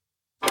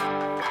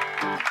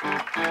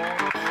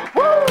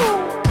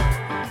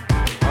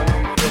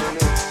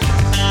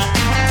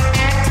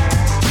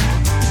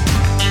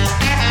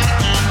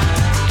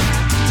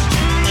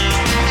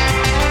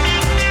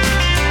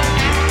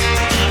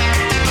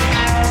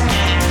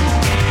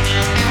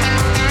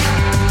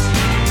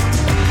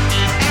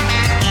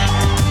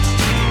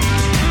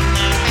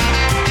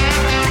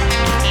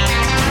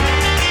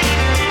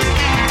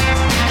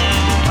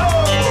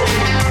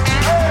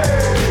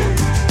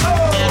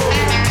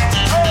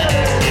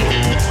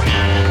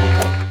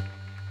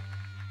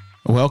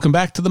Welcome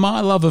back to the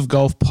My Love of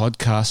Golf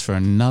podcast for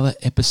another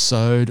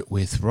episode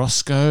with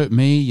Rossco,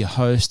 me, your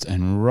host,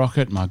 and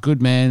Rocket, my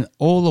good man,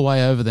 all the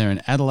way over there in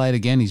Adelaide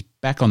again. He's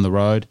back on the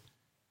road.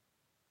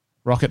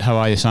 Rocket, how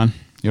are you, son?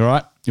 You all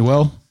right? You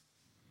well?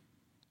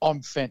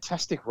 I'm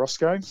fantastic,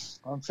 Rossco.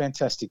 I'm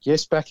fantastic.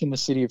 Yes, back in the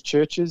city of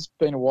churches.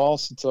 Been a while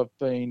since I've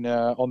been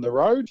on the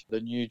road.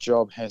 The new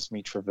job has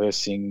me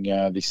traversing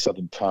the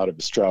southern part of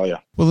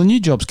Australia. Well, the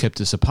new job's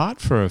kept us apart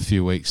for a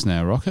few weeks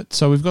now, Rocket.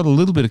 So we've got a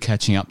little bit of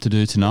catching up to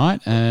do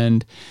tonight,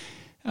 and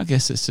I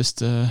guess it's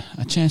just a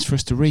chance for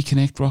us to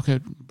reconnect,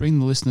 Rocket, bring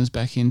the listeners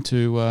back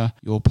into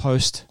your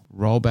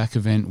post-rollback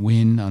event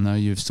win. I know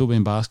you've still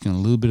been basking in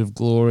a little bit of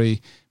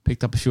glory.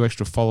 Picked up a few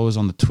extra followers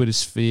on the Twitter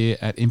sphere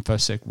at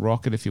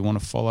InfoSecRocket if you want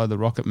to follow the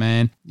Rocket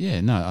Man.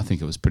 Yeah, no, I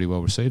think it was pretty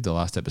well received, the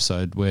last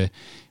episode where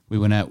we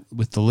went out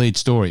with the lead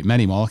story.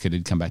 Matty Molliker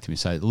did come back to me and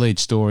say, the lead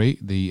story,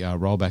 the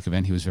rollback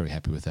event, he was very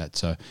happy with that.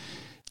 So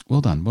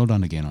well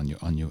done again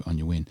on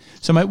your win.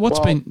 So, mate,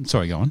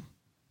 sorry, go on.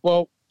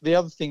 Well, the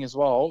other thing as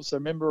well, so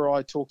remember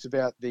I talked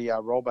about the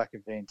rollback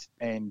event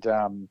and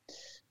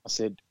I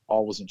said I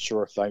wasn't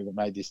sure if they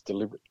made this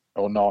deliberate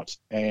or not,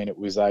 and it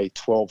was a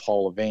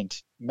 12-hole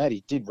event.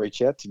 Matty did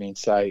reach out to me and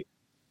say,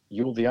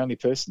 you're the only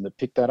person that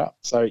picked that up.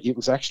 So it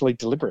was actually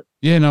deliberate.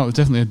 Yeah, no, it was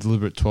definitely a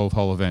deliberate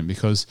 12-hole event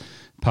because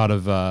part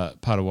of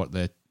what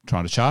they're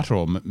trying to charter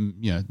or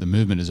the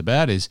movement is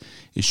about is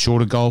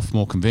shorter golf,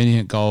 more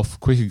convenient golf,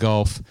 quicker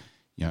golf.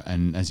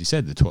 And as you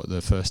said,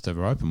 the first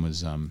ever Open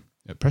was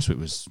at Prestwick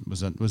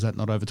was that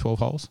not over 12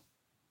 holes?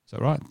 Is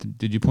that right?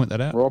 Did you point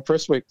that out? Rob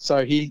Prestwick.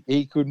 So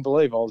he couldn't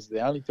believe I was the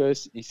only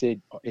person. He said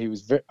he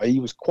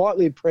was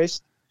quietly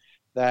impressed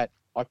that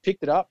I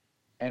picked it up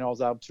and I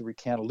was able to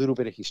recount a little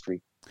bit of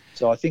history.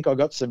 So I think I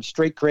got some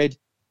street cred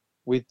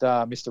with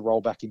Mr.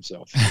 Rollback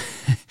himself.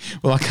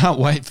 Well, I can't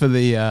wait for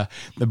the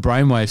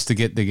brainwaves to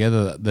get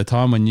together. The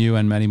time when you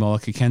and Matty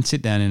Molliker can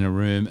sit down in a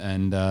room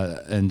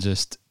and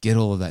just get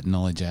all of that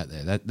knowledge out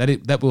there.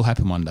 That will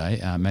happen one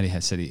day. Matty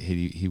has said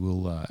he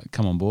will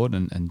come on board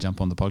and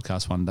jump on the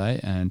podcast one day.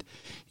 And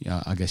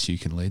I guess you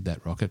can lead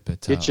that, Rocket.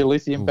 But get your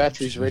lithium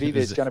batteries ready.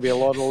 There's going to be a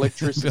lot of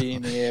electricity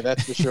in the air.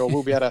 That's for sure.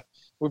 We'll be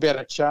able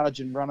to charge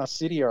and run a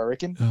city, I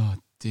reckon. Oh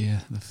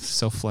dear, the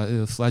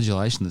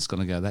self-flagellation that's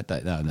going to go that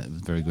day. No, that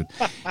was very good.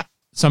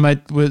 So, mate,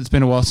 it's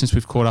been a while since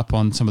we've caught up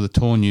on some of the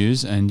tour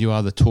news, and you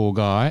are the tour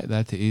guy.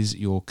 That is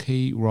your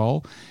key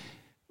role.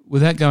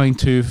 Without going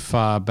too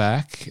far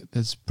back,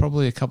 there's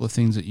probably a couple of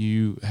things that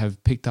you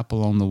have picked up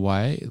along the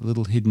way,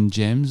 little hidden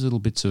gems, little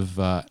bits of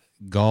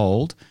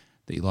gold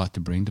that you like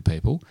to bring to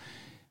people.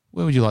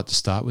 Where would you like to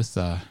start with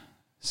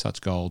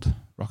such gold,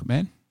 Rocket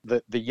Man?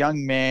 The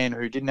young man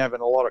who didn't have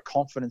a lot of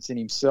confidence in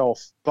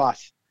himself, but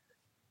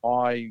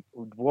I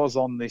was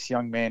on this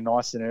young man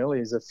nice and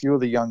early, as a few of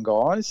the young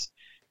guys.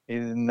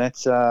 And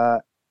that's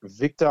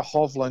Victor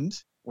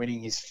Hovland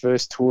winning his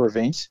first tour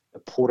event, the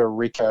Puerto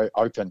Rico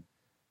Open.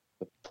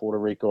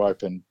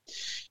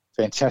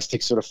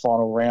 Fantastic sort of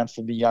final round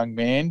for the young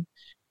man,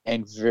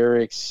 and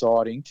very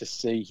exciting to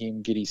see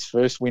him get his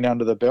first win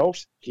under the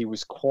belt. He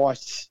was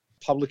quite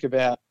public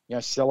about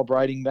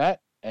celebrating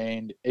that,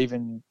 and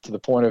even to the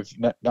point of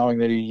knowing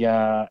that he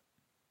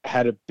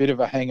had a bit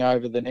of a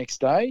hangover the next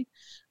day,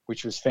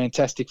 which was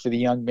fantastic for the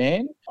young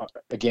man.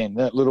 Again,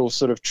 that little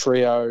sort of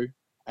trio.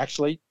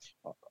 Actually,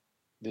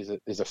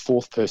 there's a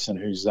fourth person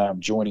who's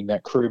joining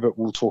that crew, but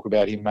we'll talk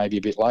about him maybe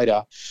a bit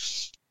later.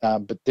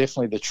 But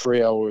definitely the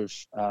trio of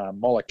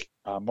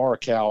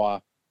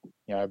Morikawa,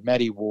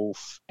 Matty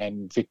Wolff,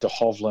 and Victor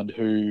Hovland,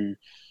 who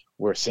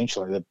were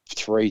essentially the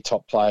three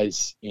top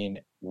players in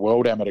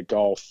world amateur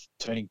golf,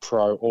 turning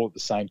pro all at the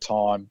same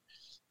time.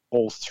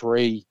 All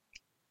three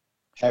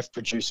have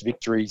produced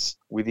victories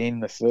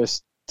within the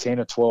first 10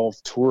 or 12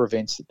 tour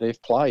events that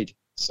they've played.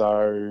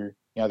 So,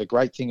 the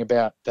great thing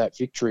about that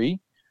victory,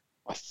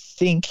 I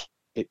think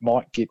it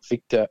might get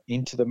Victor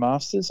into the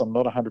Masters. I'm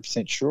not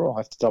 100% sure. I'll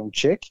have to double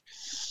check.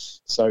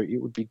 So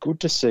it would be good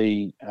to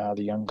see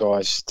the young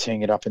guys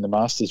teeing it up in the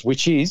Masters,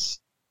 which is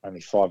only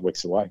 5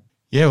 weeks away.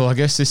 Yeah, well, I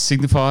guess this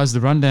signifies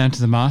the rundown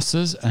to the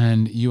Masters,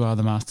 and you are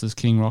the Masters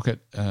King, Rocket.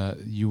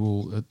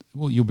 You'll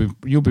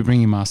be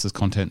bringing Masters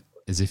content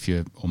as if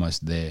you're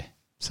almost there,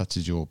 such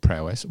as your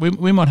prowess.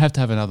 We might have to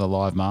have another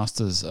live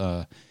Masters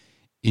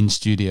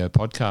in-studio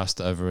podcast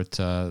over at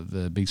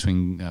the Big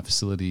Swing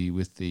facility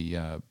with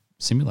the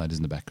simulators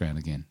in the background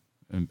again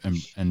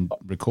and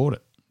record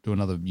it, do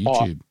another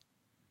YouTube.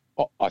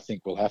 I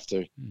think we'll have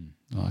to.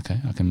 Oh, okay,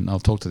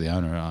 I'll talk to the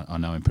owner. I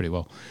know him pretty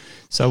well.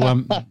 So,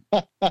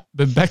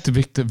 but back to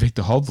Victor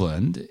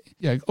Hovland.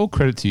 Yeah, all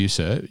credit to you,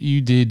 sir. You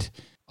did.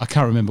 I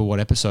can't remember what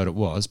episode it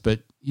was,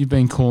 but you've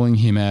been calling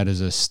him out as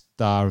a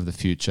star of the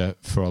future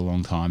for a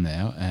long time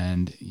now,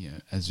 and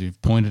as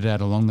you've pointed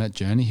out along that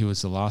journey, he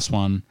was the last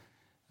one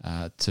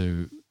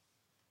to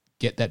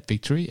get that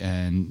victory,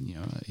 and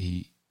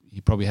he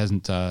probably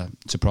hasn't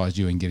surprised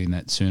you in getting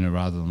that sooner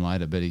rather than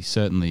later, but he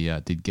certainly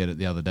did get it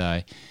the other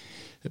day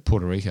at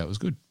Puerto Rico. It was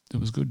good. It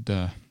was good.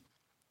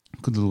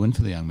 Good little win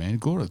for the young man.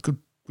 Good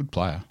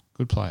player.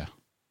 Good player.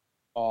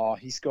 Oh,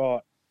 he's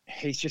got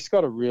he's just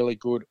got a really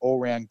good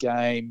all-round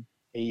game.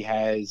 He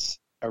has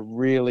a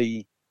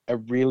really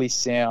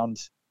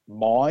sound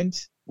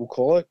mind, we'll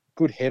call it,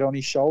 good head on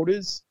his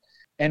shoulders.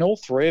 And all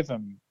three of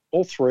them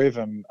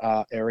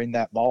are in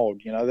that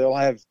mould. You know, they'll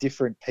have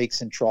different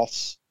peaks and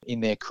troughs in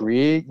their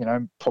career. You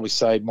know, probably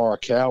say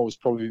Morikawa was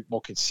probably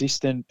more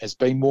consistent, has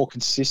been more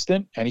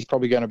consistent, and he's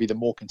probably going to be the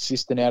more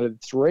consistent out of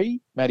the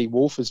three. Matty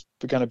Wolff is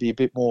going to be a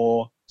bit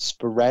more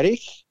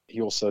sporadic.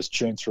 He also has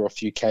churned through a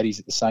few caddies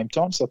at the same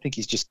time, so I think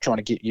he's just trying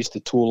to get used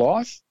to tour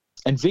life.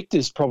 And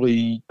Victor's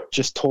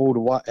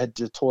had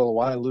to toil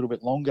away a little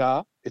bit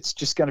longer. It's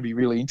just going to be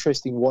really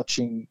interesting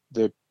watching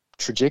the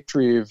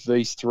trajectory of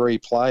these three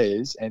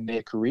players and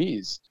their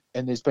careers.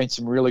 And there's been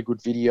some really good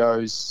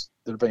videos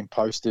that have been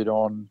posted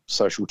on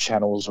social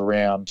channels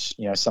around,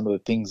 you know, some of the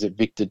things that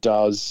Victor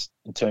does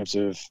in terms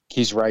of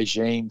his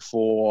regime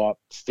for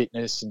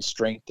fitness and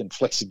strength and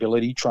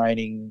flexibility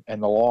training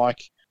and the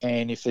like.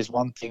 And if there's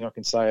one thing I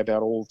can say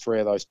about all three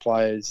of those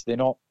players, they're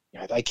not, you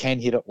know, they can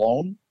hit it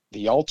long.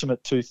 The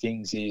ultimate two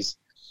things is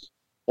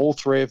all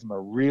three of them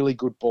are really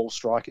good ball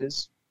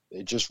strikers.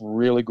 They're just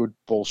really good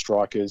ball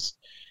strikers,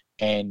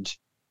 and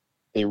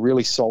they're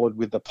really solid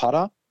with the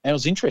putter. And it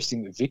was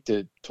interesting that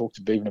Victor talked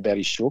to Bevan about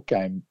his short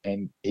game,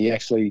 and he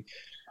actually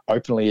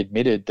openly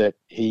admitted that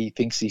he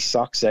thinks he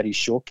sucks at his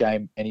short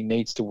game and he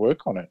needs to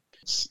work on it.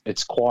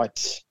 It's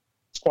quite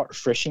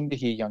refreshing to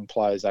hear young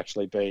players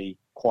actually be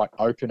quite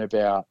open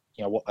about,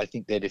 you know, what they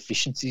think their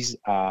deficiencies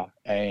are,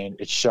 and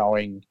it's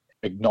showing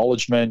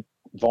acknowledgement,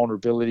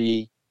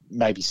 vulnerability.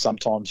 Maybe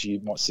sometimes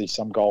you might see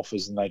some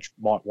golfers and they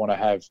might want to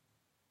have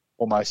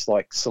almost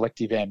like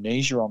selective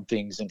amnesia on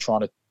things and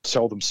trying to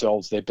tell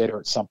themselves they're better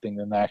at something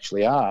than they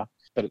actually are.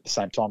 But at the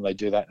same time, they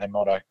do that and they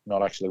might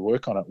not actually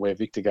work on it, where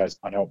Victor goes,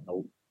 I don't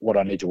know what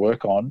I need to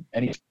work on.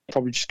 And he's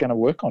probably just going to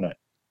work on it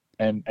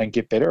and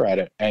get better at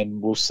it.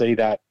 And we'll see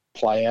that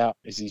play out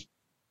as his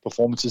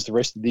performances the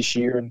rest of this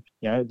year and,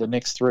 you know, the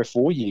next 3 or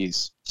 4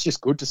 years. It's just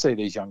good to see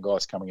these young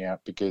guys coming out,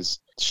 because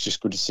it's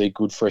just good to see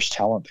good, fresh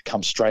talent that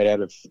comes straight out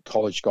of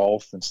college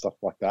golf and stuff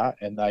like that,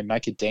 and they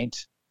make a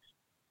dent.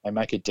 They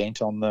make a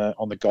dent on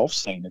the golf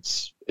scene.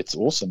 It's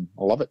awesome.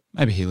 I love it.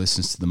 Maybe he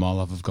listens to the My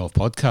Love of Golf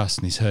podcast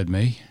and he's heard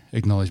me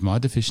acknowledge my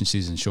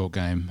deficiencies in short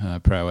game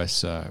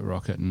prowess,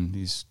 Rocket, and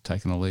he's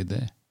taken the lead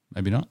there.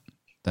 Maybe not.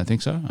 Don't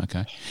think so?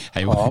 Okay.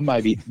 Hey,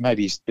 maybe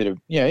he's a bit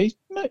of,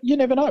 you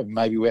never know.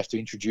 Maybe we have to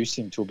introduce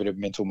him to a bit of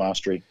mental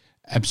mastery.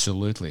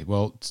 Absolutely.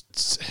 Well,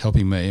 it's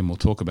helping me, and we'll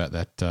talk about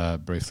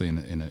that briefly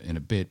in a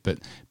bit.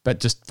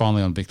 But just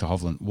finally on Victor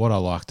Hovland, what I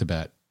liked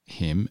about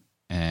him,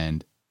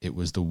 and it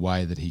was the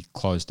way that he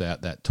closed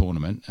out that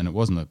tournament, and it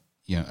wasn't a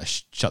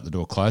shut the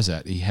door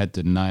closeout. He had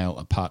to nail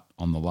a putt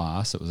on the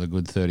last. It was a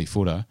good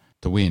 30-footer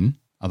to win.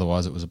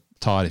 Otherwise, it was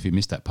tied if he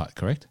missed that putt.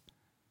 Correct?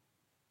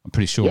 I'm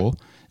pretty sure. Yep.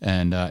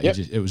 And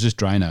it was just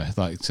Drano.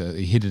 Like, so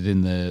he hit it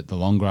in the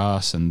long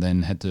grass and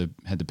then had to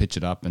pitch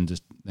it up and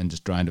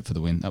just drained it for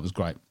the win. That was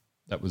great.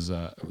 That was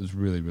it was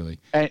really, really.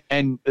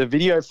 And the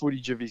video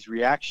footage of his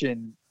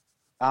reaction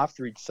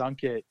after he'd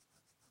sunk it,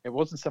 it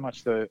wasn't so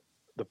much the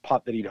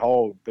putt that he'd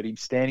hold, but him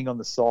standing on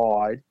the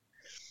side,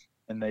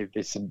 and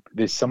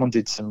someone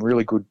did some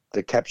really good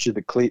to capture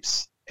the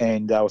clips,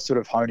 and they were sort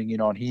of honing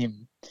in on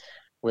him,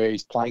 where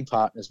his playing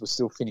partners were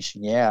still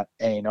finishing out,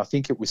 and I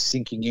think it was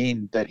sinking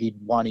in that he'd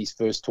won his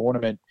first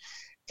tournament,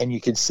 and you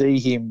could see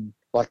him,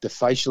 like the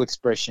facial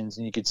expressions,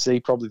 and you could see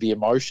probably the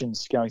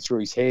emotions going through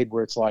his head,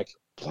 where it's like,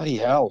 bloody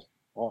hell,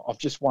 I've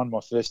just won my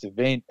first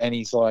event, and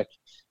he's like,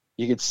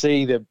 you could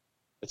see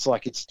it's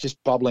like it's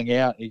just bubbling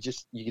out. You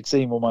could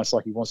see him almost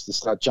like he wants to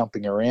start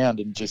jumping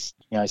around and just,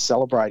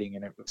 celebrating,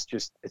 and it's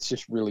just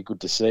really good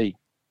to see.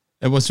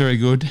 It was very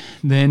good.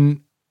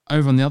 Then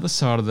over on the other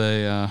side of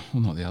the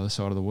not the other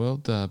side of the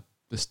world,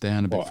 just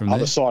down a bit from there.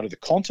 Other side of the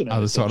continent.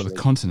 Other side of the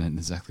continent,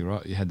 exactly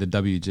right. You had the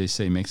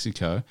WGC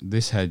Mexico.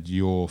 This had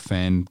your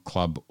fan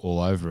club all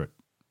over it,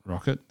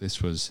 Rocket.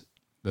 This was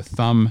the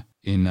thumb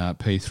in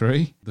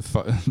P3, the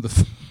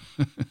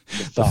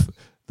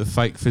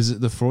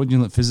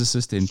fraudulent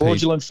physicist in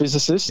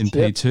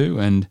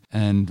P2,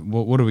 and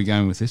what are we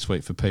going with this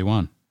week for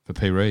P1 for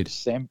P Reed?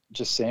 Sam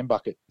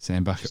Bucket.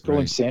 Sam Bucket. Just call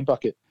him Sam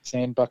Bucket.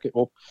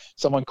 Or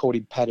someone called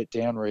him Pat It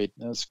Down Reed.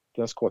 That's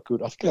quite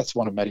good. I think that's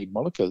one of Matty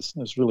Mollica's. It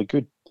was really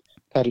good.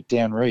 Pat It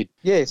Down Reed.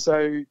 Yeah.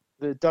 So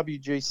the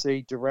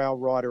WGC Doral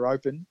Ryder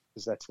Open,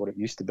 because that's what it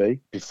used to be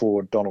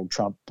before Donald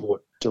Trump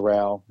bought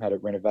Doral, had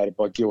it renovated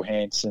by Gil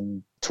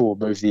Hansen. Tour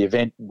moved the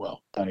event.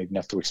 Well, don't even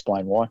have to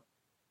explain why.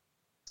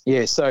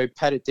 Yeah, so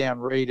Pat It Down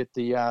Reed at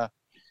the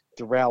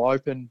Doral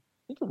Open.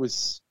 I think it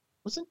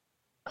wasn't.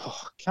 I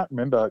can't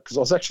remember, because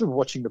I was actually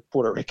watching the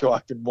Puerto Rico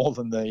Open more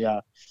than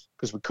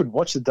because we couldn't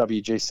watch the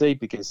WGC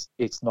because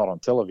it's not on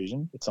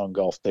television. It's on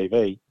Golf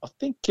TV. I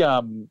think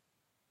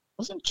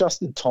wasn't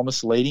Justin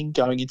Thomas leading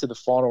going into the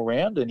final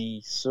round, and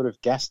he sort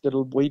of gassed it a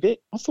wee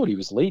bit? I thought he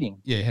was leading.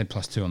 Yeah, he had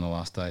 +2 on the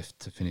last day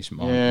to finish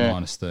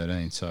minus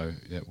 13, so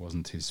it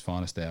wasn't his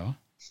finest hour.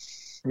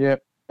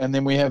 Yep. And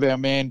then we have our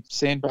man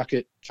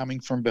Sandbucket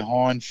coming from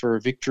behind for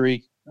a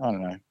victory. I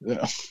don't know.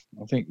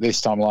 I think this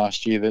time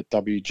last year, that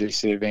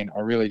WGC event, I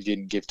really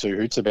didn't give two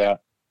hoots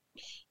about.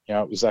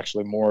 It was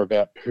actually more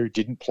about who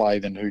didn't play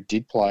than who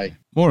did play.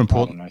 More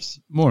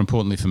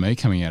importantly for me,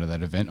 coming out of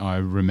that event, I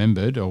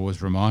remembered or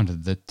was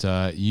reminded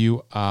that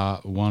you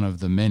are one of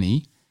the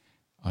many,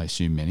 I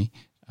assume many,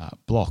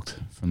 blocked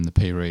from the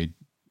P. Reid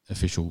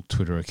official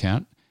Twitter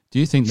account. Do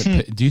you think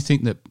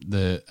that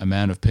the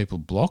amount of people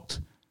blocked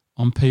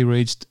on P.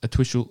 Reid's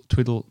official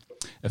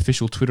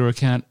Twitter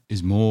account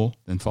is more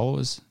than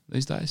followers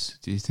these days?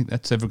 Do you think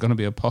that's ever going to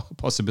be a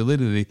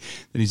possibility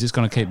that he's just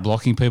going to keep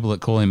blocking people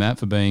that call him out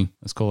for being,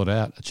 let's call it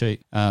out, a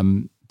cheat?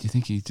 Do you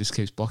think he just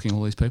keeps blocking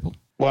all these people?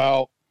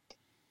 Well,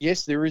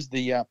 yes, there is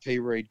the P.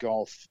 Reid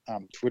Golf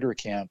Twitter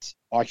account.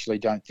 I actually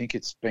don't think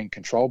it's been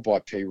controlled by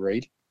P.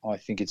 Reid. I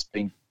think it's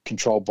been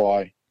controlled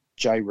by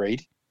J.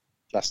 Reid,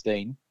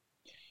 Justine.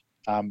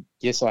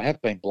 Yes, I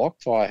have been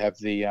blocked. I have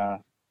the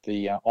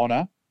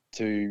honour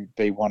to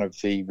be one of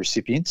the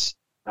recipients.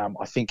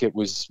 I think it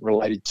was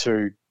related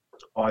to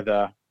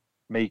either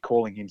me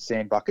calling him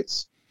sand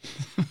buckets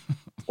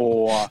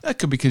or... That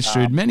could be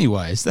construed many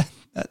ways.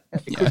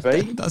 It could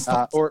be.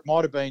 Or it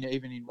might have been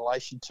even in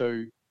relation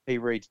to P.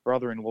 Reid's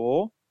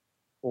brother-in-law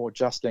or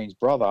Justine's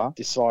brother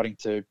deciding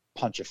to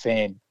punch a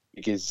fan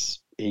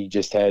because he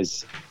just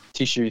has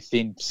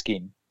tissue-thin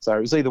skin. So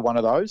it was either one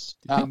of those.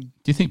 Do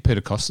you think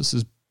Peter Costas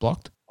is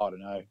blocked? I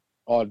don't know.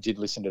 I did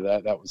listen to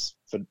that.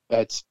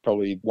 That's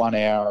probably 1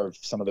 hour of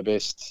some of the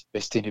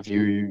best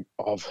interview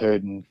I've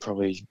heard in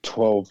probably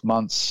 12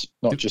 months.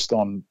 Not just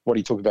on what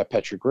he talked about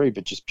Patrick Reid,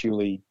 but just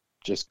purely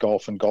just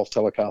golf and golf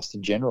telecast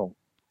in general.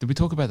 Did we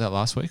talk about that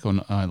last week or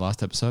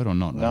last episode or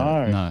not? No.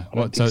 I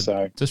don't think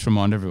so. Just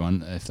remind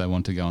everyone if they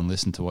want to go and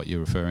listen to what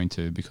you're referring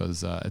to,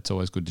 because it's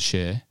always good to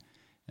share,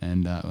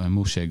 and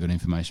we'll share good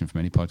information from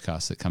any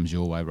podcast that comes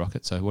your way,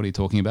 Rocket. So what are you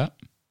talking about?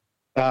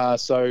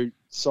 So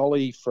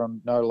Solly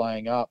from No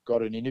Laying Up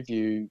got an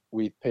interview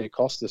with Peter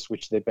Costas,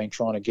 which they've been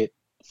trying to get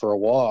for a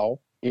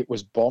while. It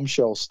was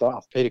bombshell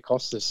stuff. Peter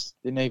Costas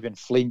didn't even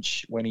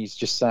flinch when he's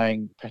just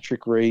saying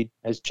Patrick Reid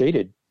has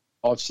cheated.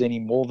 I've seen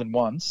him more than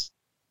once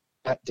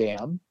pat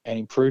down and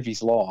improve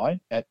his lie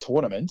at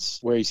tournaments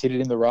where he's hit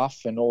it in the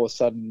rough and all of a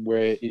sudden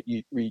where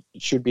it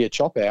should be a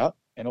chop out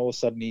and all of a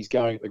sudden he's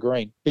going at the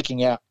green,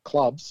 picking out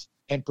clubs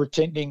and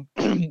pretending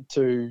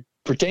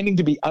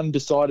to be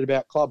undecided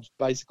about clubs,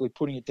 basically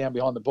putting it down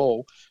behind the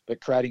ball,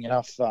 but creating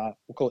enough, we'll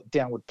call it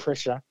downward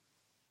pressure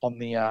on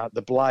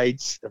the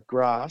blades of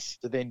grass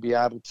to then be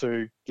able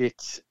to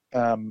get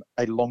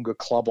a longer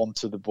club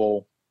onto the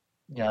ball.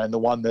 And the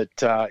one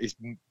that is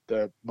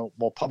the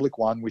more public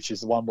one, which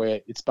is the one where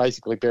it's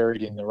basically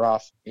buried in the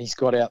rough. He's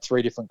got out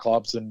 3 different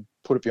clubs and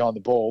put it behind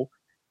the ball,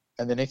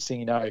 and the next thing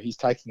you know, he's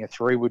taking a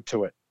 3-wood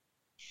to it.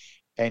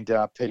 And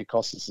Peter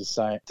Costas is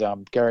saying,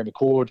 Gary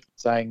McCord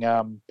saying,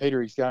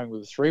 Peter, he's going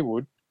with a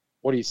 3-wood.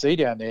 What do you see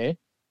down there?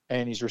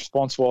 And his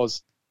response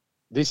was,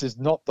 this is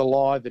not the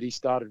lie that he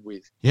started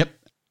with. Yep.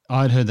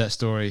 I'd heard that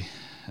story.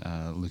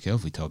 Luke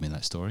Elvey told me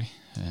that story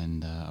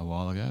and a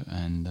while ago,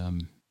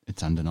 and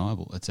it's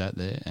undeniable. It's out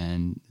there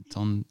and it's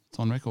on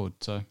record.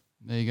 So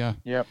there you go.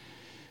 Yep.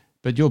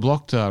 But you're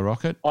blocked,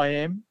 Rocket. I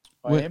am.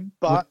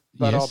 But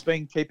yes. I've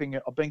been keeping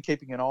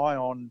an eye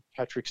on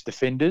Patrick's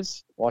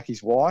defenders, like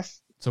his wife.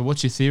 So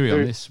what's your theory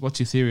on this? What's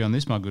your theory on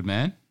this, my good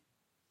man?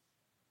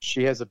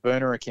 She has a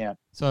burner account.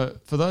 So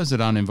for those that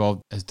aren't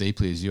involved as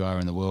deeply as you are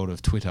in the world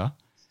of Twitter,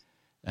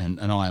 and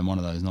I am one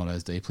of those not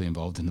as deeply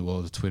involved in the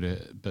world of Twitter,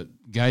 but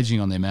gauging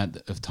on the amount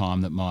of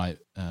time that my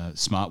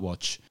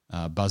smartwatch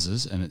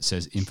buzzes and it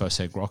says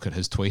InfoSec Rocket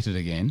has tweeted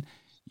again,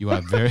 you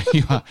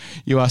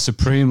are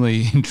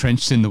supremely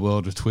entrenched in the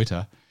world of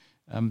Twitter.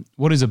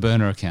 What is a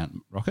burner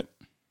account, Rocket?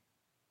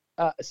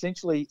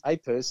 Essentially a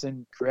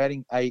person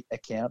creating a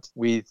account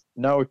with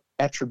no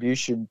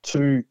attribution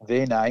to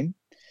their name,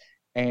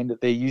 and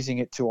they're using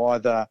it to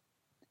either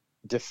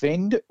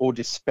defend or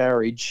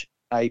disparage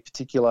a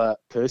particular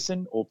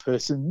person or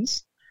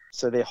persons.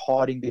 So they're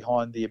hiding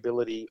behind the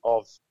ability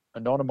of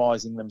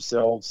anonymizing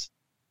themselves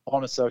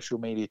on a social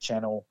media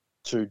channel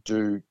to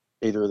do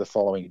either of the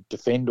following: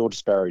 defend or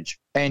disparage.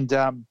 And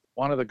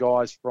one of the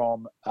guys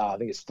from, I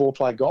think it's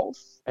 4Play Golf,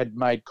 had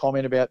made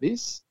comment about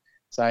this,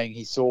 saying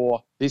he saw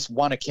this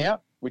one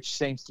account, which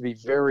seems to be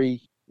very,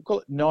 we'll call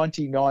it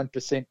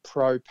 99%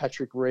 pro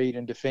Patrick Reid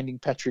and defending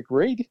Patrick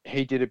Reid.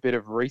 He did a bit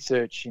of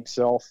research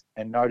himself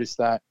and noticed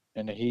that,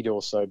 and he'd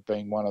also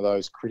been one of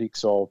those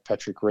critics of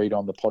Patrick Reid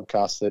on the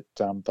podcast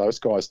that those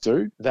guys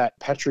do, that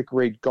Patrick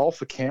Reid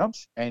golf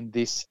account and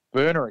this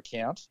burner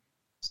account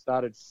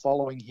started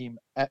following him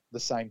at the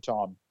same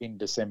time in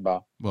December,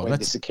 when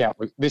this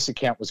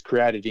account was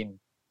created in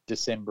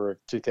December of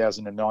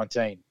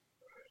 2019.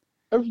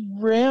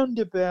 Around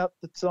about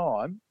the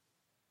time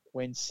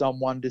when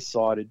someone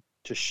decided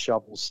to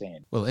shovel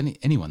sand. Well,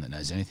 anyone that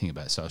knows anything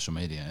about social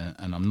media,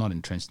 and I'm not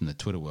entrenched in the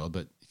Twitter world,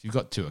 but if you've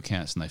got 2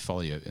 accounts and they follow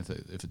you, if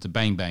it's a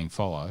bang bang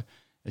follow,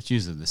 it's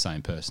usually the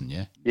same person,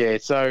 yeah? Yeah,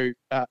 so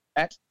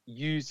at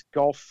Use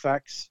Golf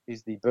Facts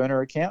is the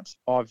burner account.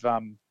 I've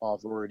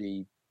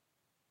already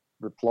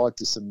replied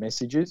to some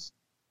messages.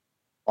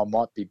 I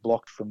might be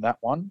blocked from that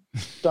one.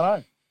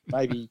 Don't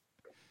know.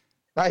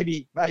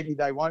 Maybe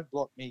they won't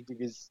block me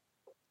because,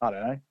 I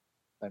don't know,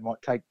 they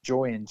might take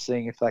joy in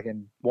seeing if they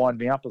can wind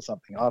me up or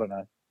something. I don't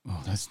know.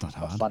 Oh, that's not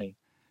hard. Funny.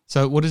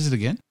 So what is it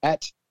again?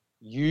 At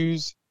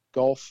Use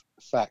Golf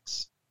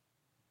Facts.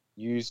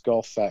 Use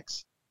Golf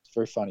Facts. It's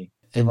very funny.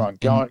 Everyone,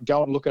 go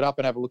and look it up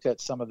and have a look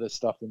at some of the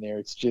stuff in there.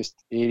 It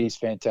is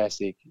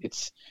fantastic.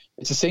 It's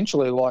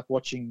essentially like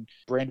watching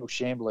Brandel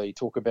Chambly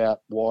talk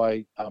about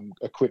why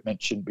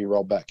equipment shouldn't be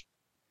rolled back.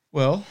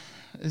 Well,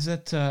 is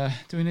that?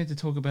 Do we need to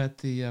talk about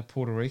the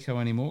Puerto Rico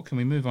anymore? Can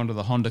we move on to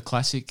the Honda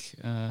Classic?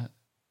 Sorry,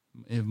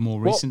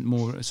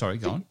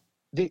 go on.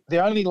 The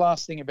only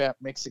last thing about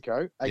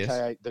Mexico,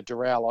 aka the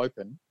Doral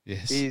Open,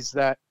 is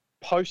that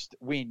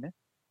post-win,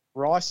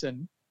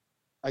 Bryson,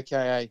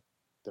 aka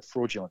the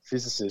fraudulent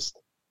physicist,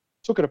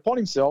 took it upon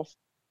himself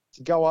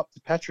to go up to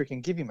Patrick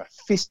and give him a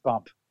fist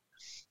bump.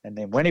 And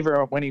then when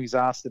he was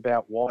asked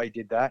about why he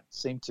did that,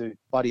 seemed to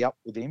buddy up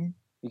with him.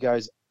 He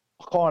goes,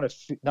 I kind of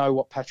know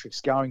what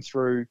Patrick's going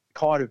through,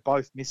 kind of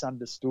both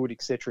misunderstood,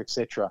 etc.,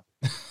 etc.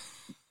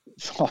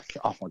 It's like,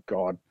 oh my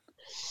God.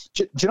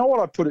 Do you know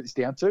what I put it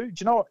down to? Do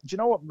you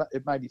know what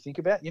it made me think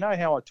about? You know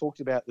how I talked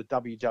about the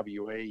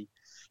WWE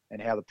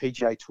and how the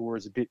PGA Tour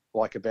is a bit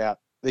like about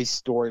these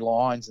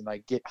storylines and they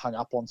get hung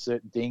up on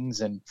certain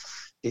things, and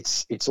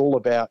it's all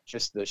about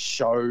just the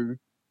show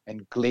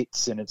and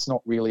glitz, and it's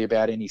not really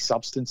about any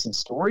substance and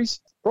stories.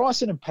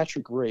 Bryson and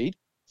Patrick Reed,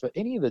 for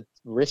any of the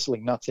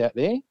wrestling nuts out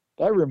there,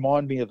 they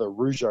remind me of the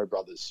Rougeau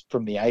brothers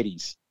from the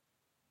 80s.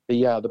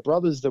 The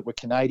brothers that were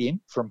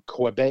Canadian from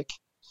Quebec,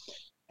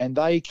 and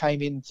they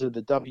came into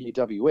the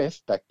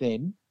WWF back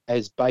then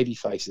as baby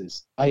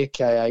faces,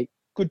 aka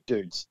good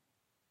dudes.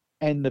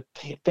 And the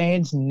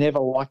fans never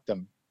liked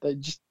them.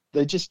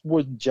 They just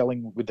weren't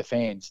gelling with the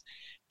fans.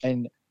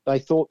 And they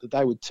thought that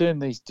they would turn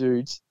these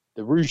dudes,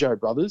 the Rougeau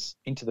brothers,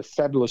 into the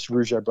fabulous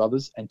Rougeau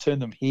brothers and turn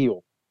them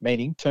heel,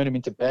 meaning turn them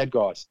into bad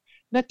guys.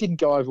 And that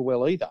didn't go over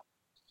well either.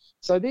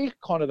 So they're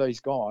kind of those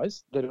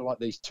guys that are like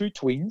these two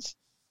twins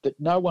that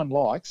no one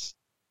likes,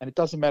 and it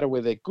doesn't matter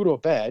whether they're good or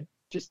bad,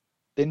 just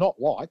they're not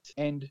liked,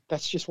 and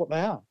that's just what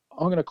they are.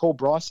 I'm going to call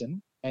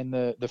Bryson and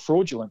the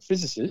fraudulent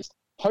physicist.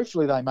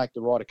 Hopefully they make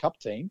the Ryder Cup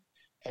team,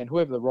 and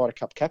whoever the Ryder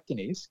Cup captain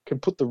is can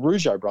put the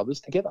Rougeau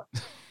brothers together.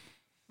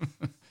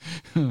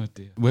 Oh,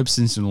 dear. Webb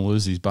Simpson will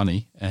lose his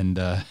bunny, and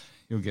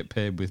he'll get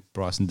paired with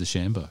Bryson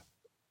DeChambeau.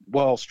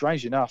 Well,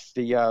 strange enough,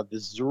 the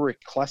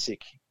Zurich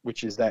Classic,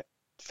 which is that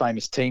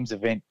famous teams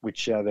event,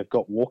 which they've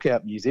got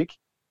walkout music,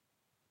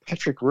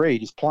 Patrick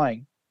Reed is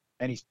playing,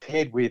 and he's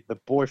paired with the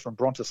boy from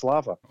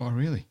Bratislava. Oh,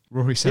 really?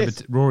 Rory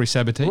Sabatini. Rory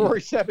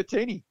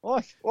Sabatini.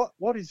 Like,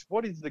 what is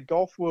the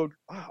golf world?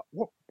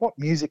 What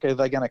music are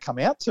they going to come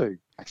out to?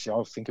 Actually,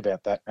 I'll think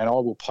about that, and I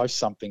will post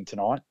something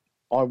tonight.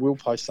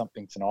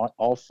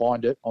 I'll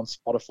find it on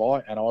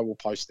Spotify, and I will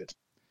post it.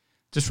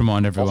 Just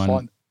remind everyone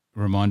what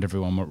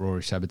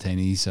Rory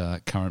Sabatini's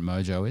current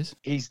mojo is.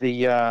 He's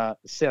the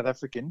South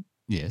African,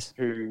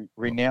 who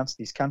renounced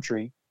his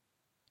country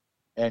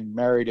and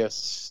married a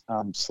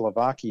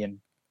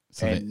Slovakian.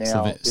 And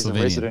now is a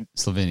resident.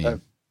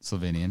 Slovenian.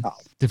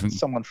 Different.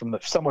 Someone from the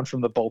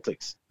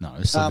Baltics. No,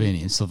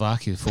 Slovenian.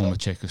 Slovakia, former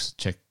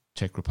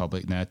Czech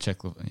Republic, now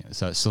Czech.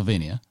 So it's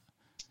Slovenia.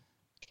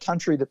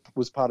 Country that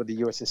was part of the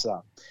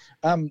USSR.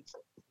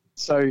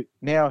 So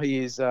now he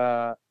is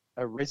a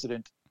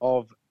resident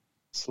of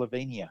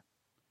Slovenia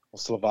or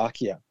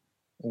Slovakia,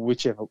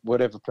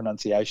 whatever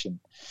pronunciation.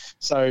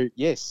 So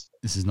yes,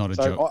 this is not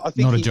a I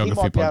think not a he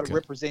geography might be able podcast. to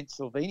represent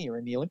Slovenia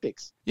in the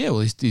Olympics. Yeah, well,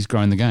 he's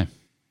growing the game.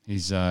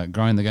 He's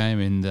growing the game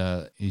in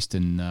the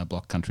Eastern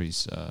Bloc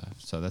countries.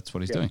 So that's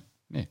what he's doing.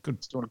 Yeah, good.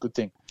 He's doing a good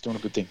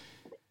thing.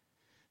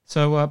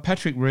 So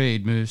Patrick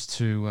Reed moves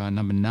to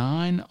number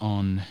 9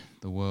 on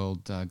the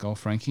world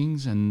golf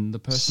rankings, and the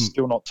person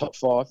still not top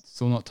 5.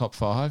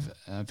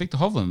 Victor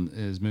Hovland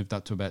has moved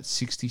up to about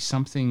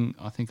 60-something.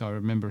 I think I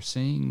remember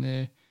seeing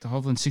there. Victor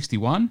Hovland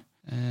 61.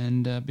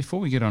 And before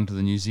we get on to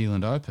the New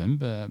Zealand Open,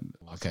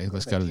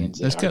 let's go to the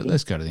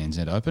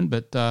NZ Open.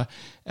 But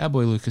our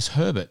boy Lucas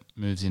Herbert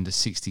moves into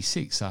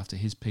 66 after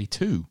his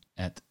P2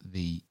 at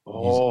the.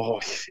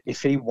 Oh,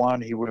 if he won,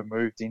 he would have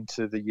moved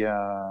into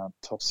the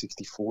top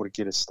 64 to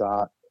get a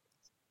start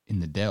in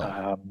the Dell.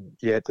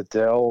 At the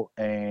Dell,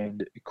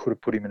 and it could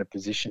have put him in a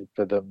position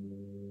for the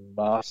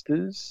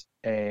Masters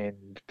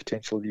and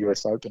potentially the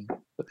US Open.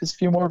 But there's a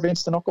few more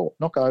events to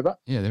knock over.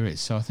 Yeah, there is.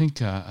 So I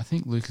think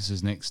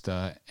Lucas's next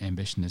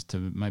ambition is to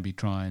maybe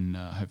try and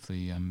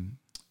hopefully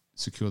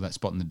secure that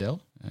spot in the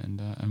Dell,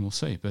 and we'll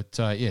see. But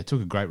it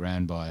took a great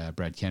round by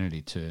Brad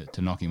Kennedy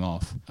to knock him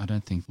off. I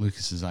don't think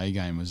Lucas's A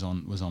game was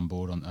on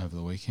board over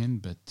the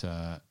weekend,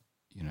 but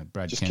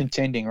Brad just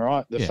contending,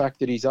 right? The fact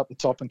that he's up the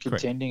top and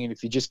contending, correct. And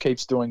if he just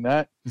keeps doing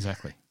that,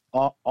 exactly.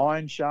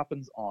 Iron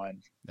sharpens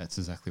iron. That's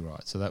exactly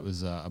right. So that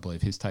was, I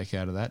believe, his take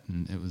out of that,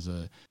 and it was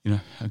a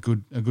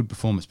good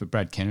performance. But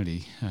Brad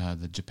Kennedy,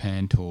 the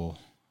Japan Tour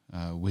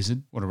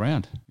wizard, what a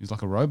round! He was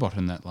like a robot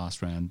in that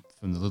last round.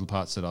 From the little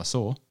parts that I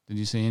saw, did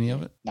you see any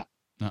of it?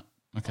 No.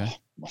 Okay.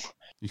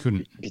 You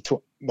couldn't.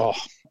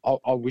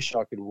 I wish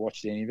I could have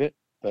watched any of it,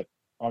 but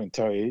I can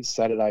tell you,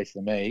 Saturday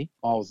for me,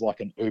 I was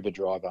like an Uber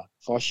driver.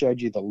 If I showed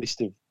you the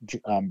list of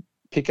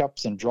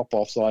pickups and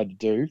drop-offs I had to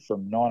do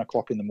from 9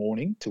 o'clock in the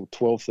morning till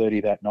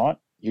 12:30 that night,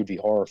 you'd be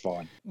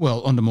horrified.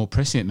 Well, on to more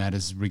prescient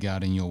matters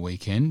regarding your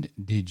weekend,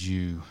 did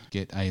you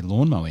get a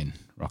lawn mow in,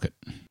 Rocket?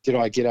 Did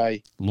I get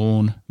a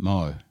lawn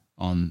mow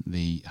on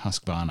the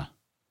Husqvarna?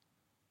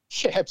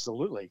 Yeah,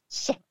 absolutely.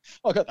 So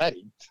I got that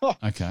in.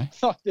 Okay.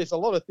 There's a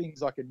lot of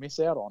things I could miss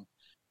out on,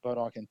 but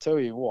I can tell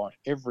you what,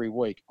 every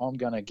week I'm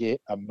going to get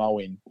a mow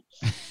in.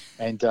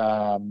 And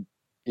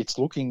it's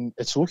looking good.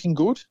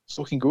 It's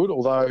looking good,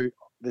 although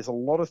there's a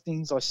lot of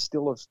things I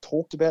still have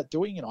talked about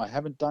doing and I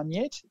haven't done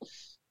yet.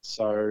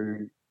 So,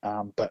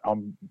 but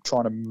I'm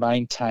trying to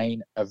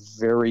maintain a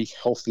very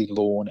healthy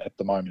lawn at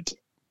the moment.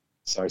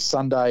 So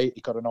Sunday,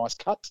 it got a nice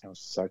cut.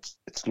 So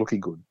it's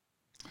looking good.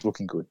 It's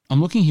looking good.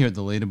 I'm looking here at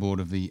the leaderboard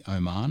of the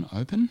Oman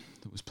Open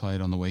that was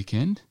played on the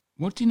weekend.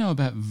 What do you know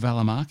about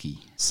Valimaki?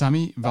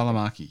 Sami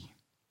Valimaki?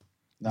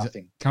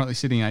 Nothing. Currently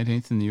sitting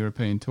 18th in the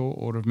European Tour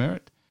Order of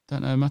Merit.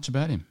 Don't know much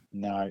about him.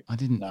 No. I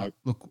didn't. No.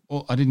 Look,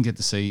 I didn't get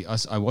to see.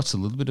 I watched a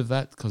little bit of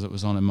that because it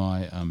was on in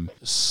my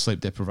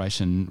sleep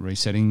deprivation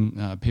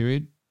resetting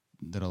period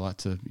that I like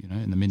to,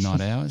 in the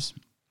midnight hours.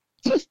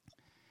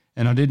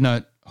 And I did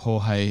note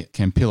Jorge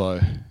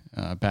Campillo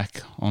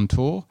back on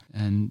tour,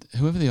 and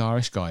whoever the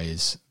Irish guy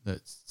is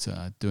that's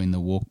doing the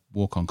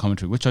walk on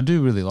commentary, which I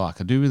do really like.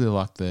 I do really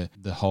like the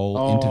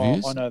whole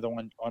interviews. I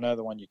know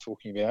the one you're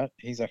talking about.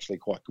 He's actually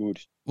quite good.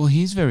 Well,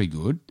 he's very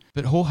good,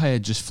 but Jorge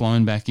had just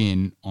flown back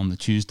in on the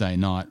Tuesday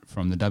night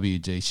from the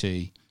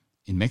WGC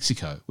in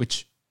Mexico,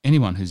 which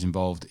anyone who's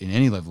involved in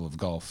any level of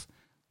golf,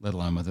 let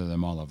alone whether they're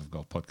my Love of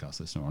Golf podcast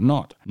listener or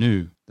not,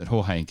 knew that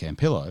Jorge and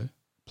Campillo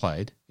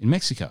played in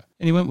Mexico.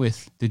 And he went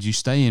with, did you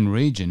stay in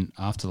region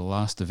after the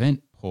last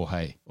event,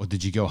 Jorge, or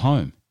did you go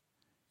home?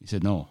 He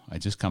said, no, I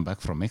just come back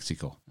from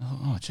Mexico.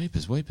 Oh,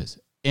 jeepers weepers.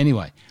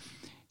 Anyway,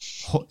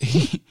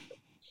 he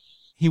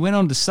went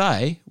on to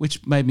say,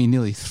 which made me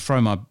nearly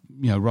throw my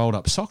rolled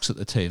up socks at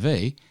the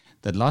TV,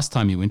 that last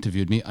time you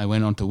interviewed me, I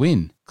went on to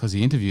win, because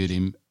he interviewed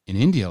him in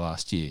India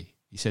last year.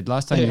 He said,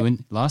 last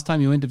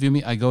time you interview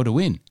me, I go to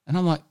win. And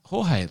I'm like,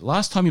 Jorge,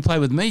 last time you played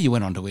with me, you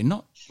went on to win,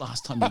 not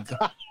last time you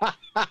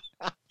go.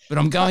 But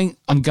I'm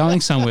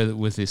going somewhere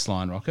with this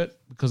line, Rocket,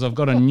 because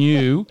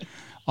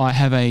I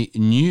have a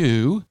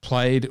new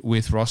played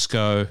with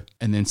Rossco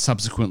and then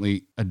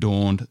subsequently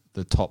adorned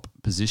the top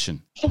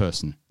position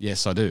person.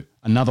 Yes, I do.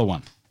 Another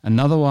one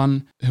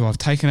who I've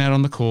taken out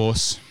on the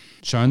course,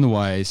 shown the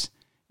ways,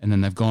 and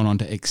then they've gone on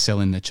to excel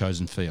in their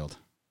chosen field.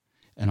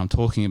 And I'm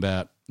talking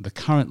about the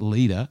current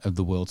leader of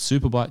the World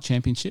Superbike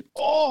Championship,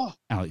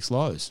 Alex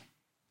Lowe's.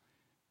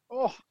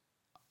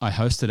 I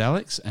hosted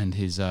Alex and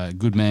his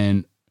good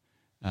man,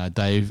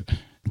 Dave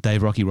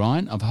Rocky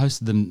Ryan. I've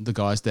hosted the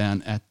guys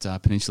down at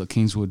Peninsula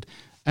Kingswood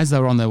as they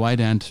were on their way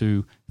down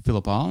to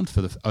Phillip Island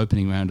for the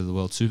opening round of the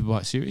World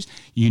Superbike Series.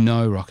 You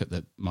know, Rocket,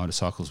 that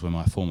motorcycles were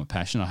my former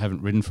passion. I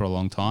haven't ridden for a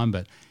long time,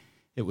 but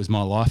it was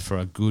my life for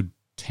a good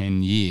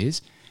 10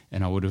 years,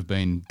 and I would have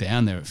been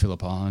down there at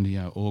Phillip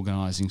Island,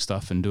 organising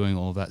stuff and doing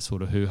all of that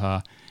sort of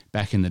hoo-ha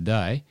back in the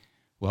day.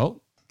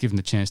 Well, given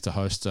the chance to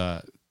host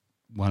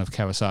one of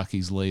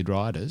Kawasaki's lead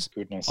riders,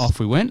 goodness, off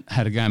we went,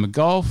 had a game of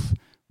golf,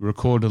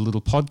 recorded a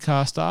little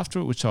podcast after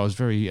it, which I was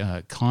very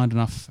kind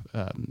enough.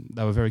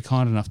 They were very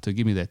kind enough to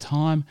give me their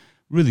time.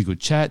 Really good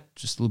chat,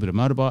 just a little bit of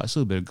motorbikes, a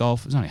little bit of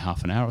golf. It was only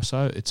half an hour or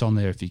so. It's on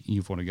there if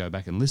you want to go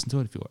back and listen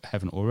to it, if you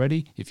haven't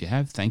already. If you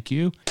have, thank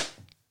you.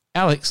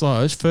 Alex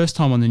Lowe's, first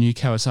time on the new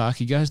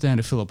Kawasaki, goes down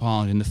to Phillip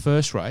Island in the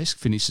first race,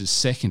 finishes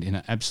second in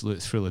an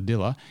absolute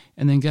thriller-diller,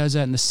 and then goes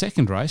out in the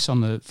second race on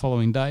the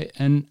following day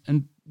and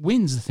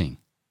wins the thing.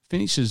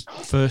 Finishes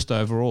first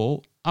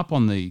overall, up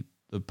on the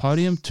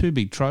podium, 2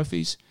 big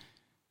trophies,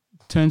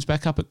 turns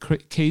back up at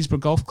Keysborough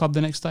Golf Club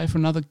the next day for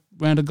another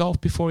round of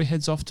golf before he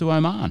heads off to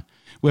Oman,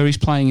 where he's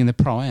playing in the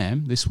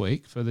Pro-Am this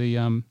week for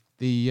the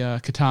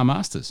Qatar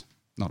Masters.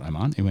 Not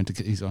Oman.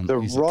 He's on the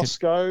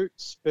Rossco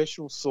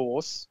special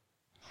sauce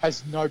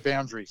has no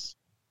boundaries.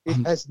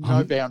 It has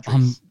no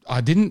boundaries.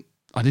 I didn't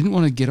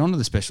want to get onto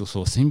the special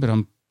sauce thing, but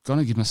I'm going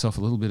to give myself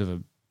a little bit of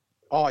a...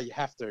 Oh, you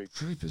have to.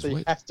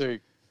 You have to.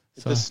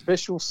 The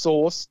special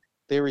sauce,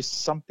 there is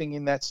something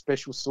in that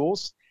special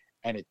sauce,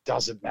 and it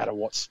doesn't matter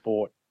what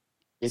sport.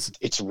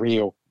 It's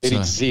real. It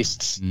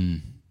exists.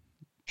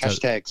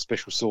 Hashtag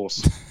special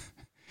sauce.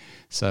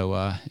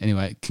 So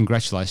anyway,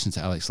 congratulations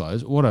to Alex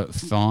Lowe's. What a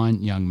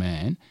fine young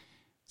man.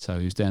 So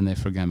he was down there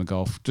for a game of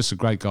golf. Just a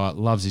great guy.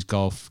 Loves his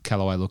golf.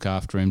 Callaway look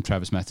after him.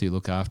 Travis Matthew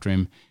look after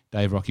him.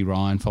 Dave Rocky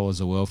Ryan follows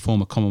the world.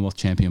 Former Commonwealth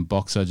champion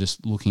boxer,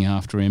 just looking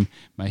after him,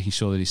 making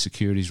sure that his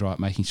security's right,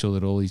 making sure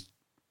that all his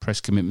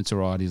press commitments are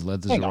right, his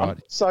leathers are right.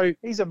 So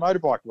he's a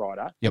motorbike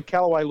rider. Yep.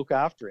 Callaway look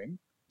after him.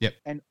 Yep.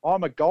 And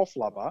I'm a golf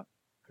lover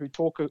who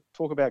talk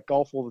about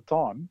golf all the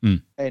time.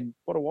 And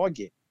what do I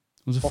get?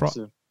 It was a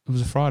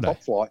Friday.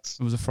 Top flights.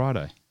 It was a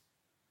Friday.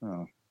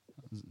 Oh.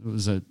 It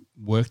was a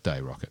work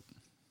day, Rocket.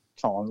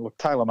 Come on, look,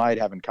 TaylorMade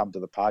haven't come to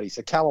the party.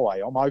 So Callaway,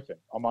 I'm open.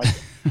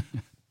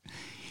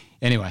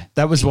 Anyway,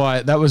 that was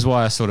why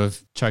I sort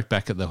of choked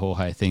back at the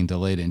Jorge thing to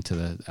lead into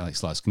the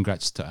Alex Lodge.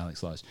 Congrats to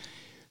Alex Lodge.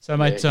 So,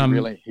 mate,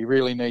 he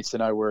really needs to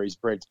know where his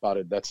bread's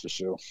buttered. That's for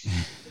sure.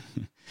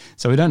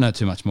 So we don't know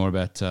too much more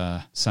about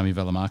Sami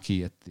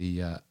Välimäki at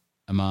the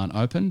Oman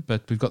Open,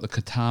 but we've got the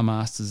Qatar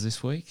Masters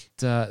this week.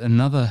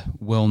 Another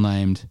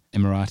well-named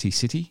Emirati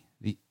city,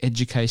 the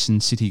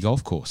Education City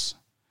Golf Course.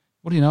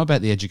 What do you know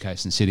about the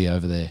Education City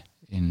over there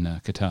in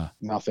Qatar?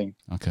 Nothing.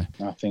 Okay.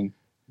 Nothing.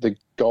 The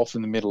golf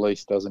in the Middle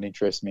East doesn't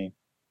interest me.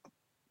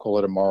 Call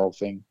it a moral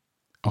thing.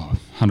 Oh,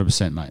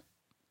 100%, mate.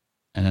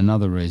 And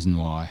another reason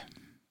why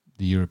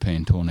the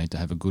European Tour need to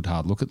have a good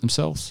hard look at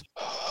themselves.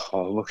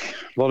 Oh, look,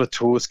 a lot of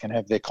tours can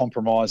have their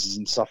compromises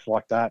and stuff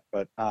like that,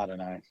 but I don't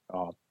know.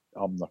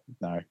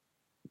 No,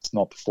 it's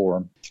not the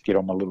forum to get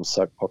on my little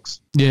soapbox.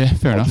 Yeah,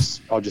 fair enough.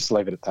 I'll just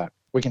leave it at that.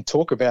 We can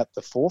talk about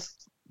the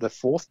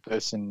fourth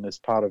person as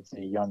part of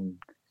the young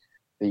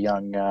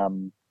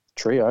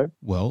trio.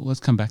 Well, let's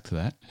come back to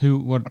that.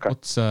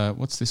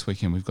 What's this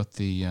weekend? We've got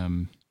the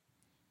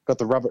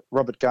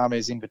Robert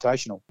Games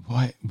Invitational.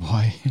 Why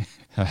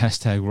a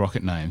hashtag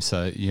rocket name?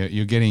 So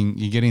you're getting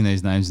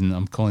these names, and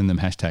I'm calling them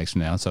hashtags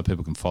from now, so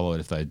people can follow it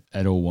if they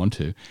at all want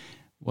to.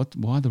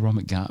 Why the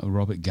Robert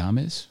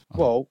Games?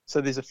 Well,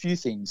 so there's a few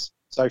things.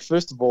 So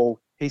first of all,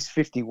 he's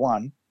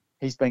 51.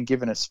 He's been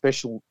given a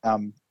special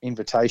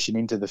invitation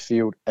into the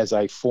field as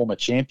a former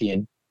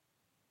champion.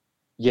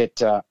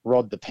 Yet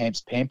Rod the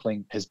Pamps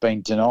Pampling has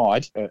been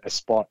denied a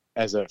spot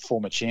as a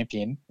former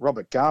champion.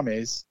 Robert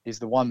Games is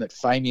the one that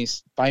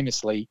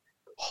famously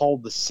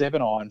holed the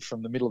 7-iron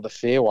from the middle of the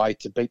fairway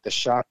to beat the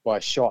Shark by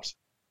a shot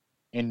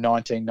in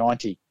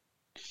 1990.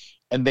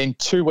 And then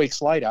 2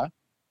 weeks later,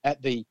 at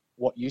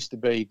what used to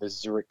be the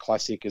Zurich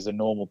Classic as a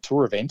normal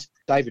tour event,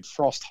 David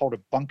Frost holed a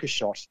bunker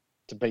shot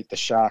to beat the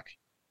Shark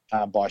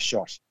by a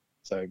shot.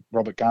 So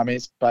Robert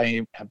Games, Bay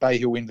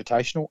Hill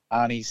Invitational,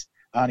 Arnie's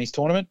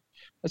tournament.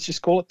 Let's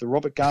just call it the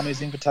Robert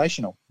Games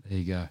Invitational. There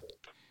you go.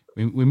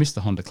 We missed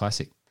the Honda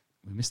Classic.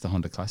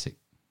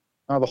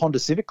 Oh, the Honda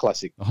Civic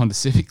Classic. The Honda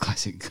Civic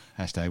Classic.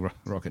 Hashtag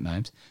rocket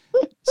names.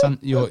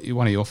 You're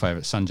one of your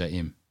favourites, Sanjay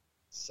M.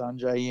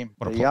 Sanjay M.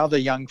 Other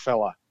young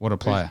fella. What a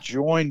player. Who's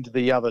joined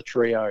the other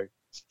trio.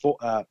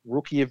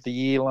 Rookie of the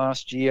year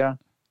last year.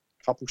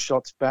 Couple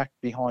shots back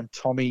behind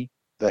Tommy,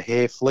 the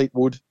Hare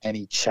Fleetwood, and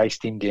he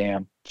chased him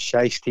down.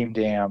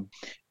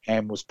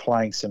 And was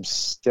playing some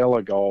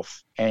stellar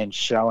golf and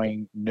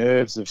showing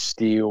nerves of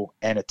steel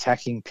and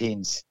attacking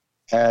pins.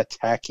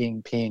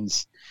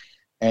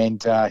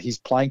 And his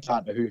playing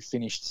partner, who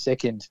finished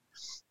second,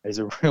 there's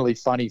a really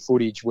funny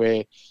footage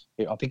where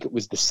I think it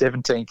was the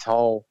 17th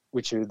hole,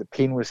 which the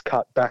pin was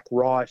cut back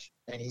right,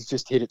 and he's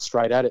just hit it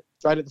straight at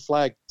the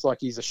flag. It's like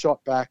he's a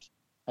shot back,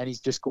 and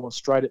he's just gone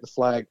straight at the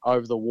flag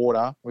over the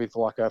water with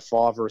like a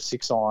 5 or a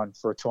 6 iron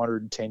for a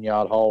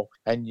 210-yard hole.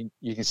 And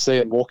you can see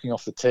it walking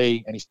off the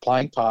tee, and his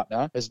playing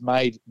partner has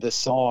made the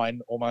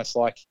sign almost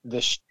like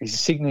he's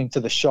signaling to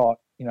the shot,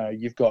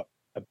 you've got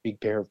a big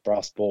pair of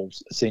brass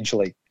balls,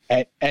 essentially.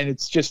 And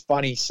it's just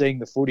funny seeing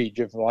the footage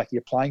of like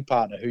your playing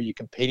partner who you're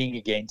competing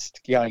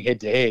against going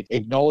head-to-head,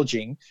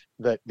 acknowledging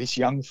that this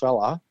young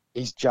fella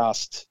is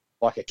just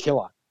like a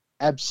killer.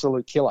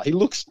 Absolute killer. He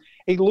looks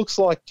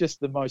like just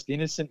the most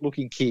innocent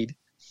looking kid,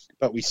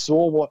 but we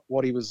saw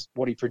what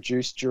he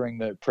produced during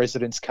the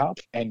President's Cup,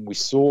 and we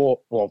saw,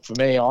 well, for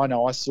me,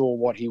 I saw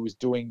what he was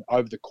doing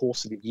over the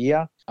course of the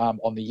year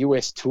on the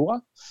US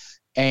tour,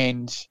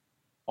 and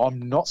I'm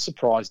not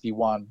surprised he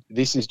won.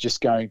 This is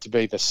just going to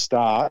be the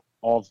start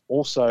of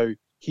also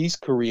his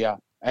career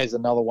as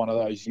another one of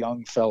those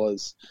young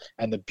fellas,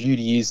 and the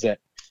beauty is that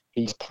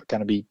he's going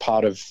to be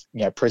part of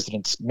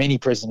many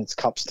President's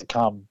Cups to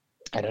come.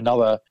 And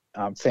another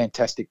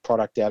fantastic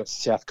product out of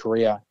South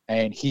Korea,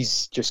 and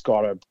he's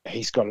got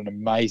an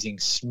amazing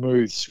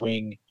smooth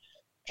swing,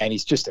 and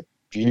he's just a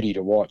beauty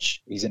to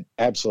watch. He's an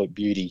absolute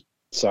beauty.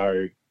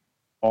 So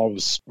I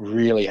was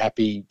really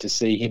happy to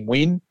see him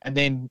win. And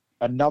then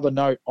another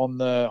note on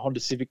the Honda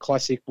Civic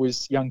Classic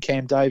was young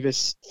Cam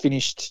Davis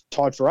finished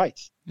tied for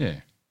 8th. Yeah.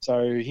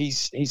 So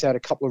he's had a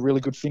couple of really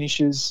good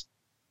finishes.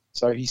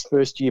 So his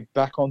first year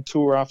back on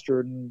tour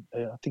after,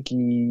 I think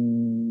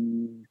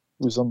he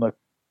was on the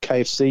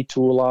KFC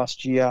tour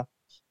last year,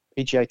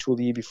 PGA tour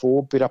the year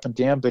before, bit up and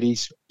down, but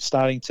he's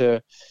starting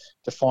to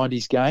find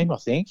his game, I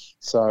think.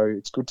 So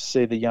it's good to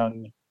see the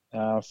young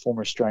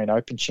former Australian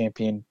Open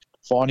champion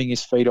finding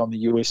his feet on the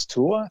US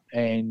tour,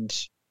 and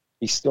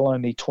he's still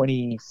only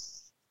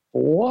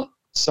 24.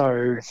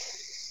 So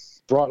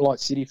bright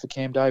light city for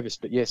Cam Davis,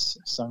 but yes,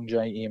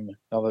 Sungjae Im,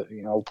 another,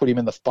 I'll put him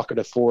in the bucket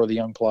of 4 of the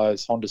young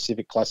players, Honda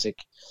Civic Classic.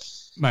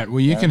 Mate, well,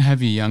 you can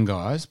have your young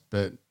guys,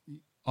 but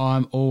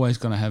I'm always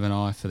going to have an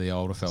eye for the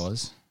older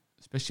fellas,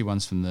 especially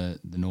ones from the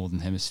Northern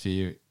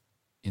Hemisphere,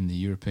 in the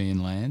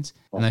European lands.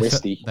 Oh, And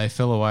Westy. they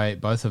fell away.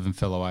 Both of them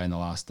fell away in the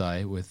last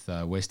day with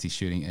Westy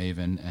shooting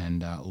even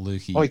and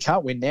Lukey. Oh, he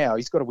can't win now.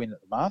 He's got to win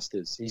at the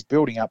Masters. He's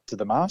building up to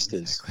the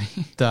Masters.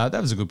 Exactly. That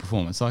was a good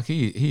performance. Like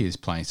he is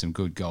playing some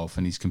good golf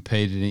and he's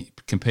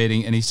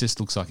competing, and he just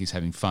looks like he's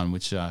having fun,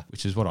 which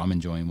is what I'm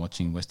enjoying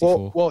watching Westy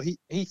for. Well, he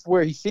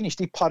where he finished,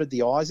 he putted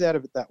the eyes out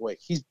of it that week.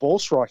 His ball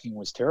striking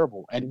was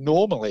terrible, and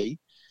normally,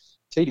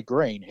 tee to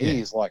green, he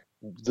is like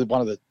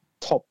one of the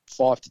top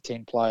 5 to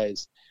 10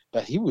 players,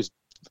 but he was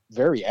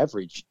very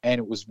average, and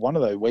it was one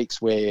of those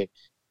weeks where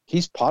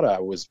his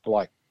putter was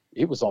like,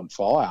 it was on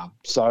fire.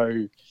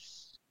 So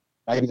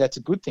maybe that's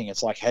a good thing.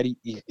 It's like,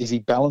 is he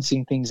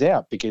balancing things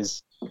out?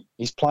 Because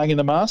he's playing in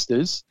the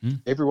Masters.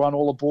 Everyone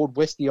all aboard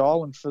Westy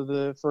Island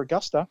for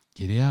Augusta.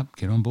 Get out,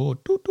 get on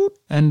board. Toot, toot.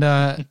 And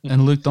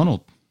Luke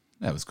Donald.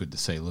 That was good to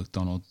see Luke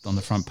Donald on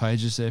the front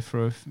pages there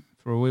for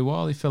a wee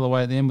while. He fell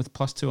away at the end with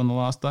 +2 on the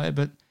last day,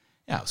 but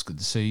yeah, it was good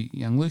to see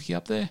young Lukey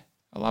up there.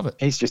 I love it.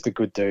 He's just a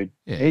good dude.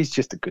 Yeah. He's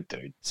just a good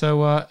dude.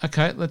 So,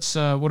 okay, let's.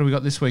 What do we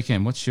got this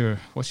weekend? What's your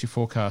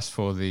forecast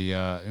for the?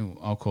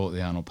 I'll call it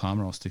the Arnold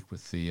Palmer. I'll stick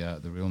with the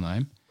real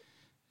name.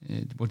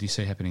 What do you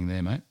see happening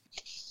there, mate?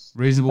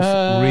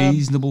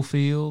 Reasonable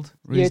field.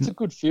 Yeah, it's a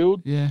good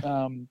field.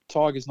 Yeah.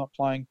 Tiger's not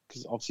playing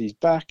because obviously he's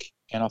back,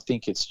 and I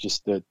think it's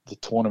just the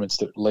tournaments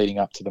that leading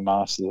up to the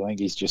Masters. I think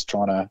he's just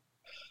trying to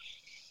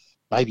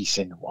maybe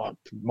send. Well,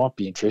 it might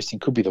be interesting.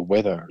 Could be the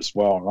weather as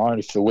well, right?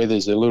 If the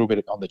weather's a little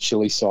bit on the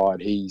chilly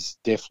side, he's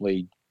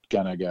definitely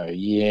gonna go.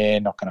 Yeah,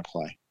 not gonna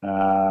play.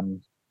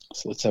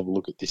 So let's have a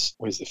look at this.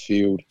 Where's the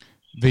field?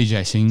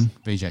 Vijay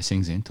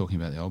Singh's in. Talking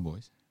about the old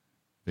boys.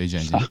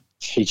 Vijay's in.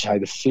 VJ,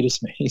 the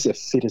fittest man. He's the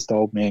fittest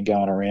old man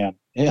going around.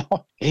 Yeah,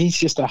 he's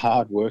just a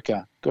hard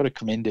worker. Got to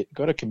commend it.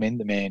 Got to commend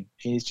the man.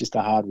 He's just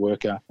a hard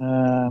worker.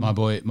 My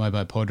boy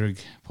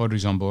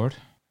Podrig's on board.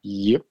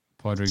 Yep.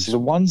 Podrig's. So the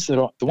ones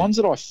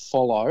that I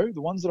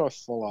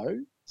follow.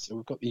 So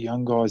we've got the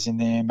young guys in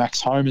there.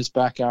 Max Homer's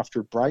back after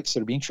a break, so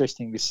it'll be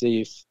interesting to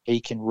see if he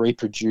can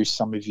reproduce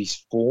some of his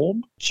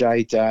form.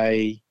 J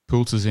Day.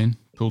 Poulter's in.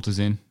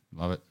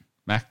 Love it.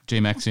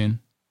 G-Max in.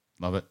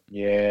 Love it.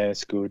 Yeah,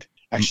 it's good.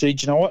 Actually,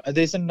 do you know what?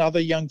 There's another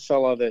young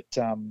fella that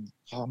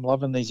I'm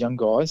loving these young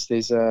guys.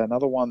 There's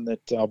another one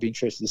that I'll be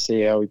interested to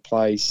see how he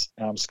plays,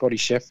 Scotty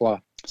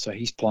Scheffler. So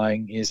he's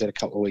playing. He's had a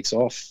couple of weeks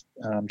off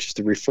just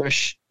to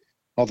refresh.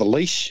 Oh, the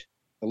Leash.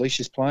 The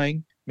Leash is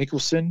playing.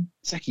 Mickelson,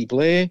 Zachy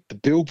Blair, the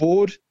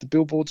Billboard. The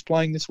Billboard's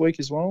playing this week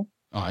as well.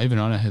 Oh, even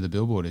I know who the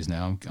Billboard is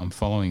now. I'm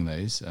following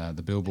these.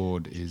 The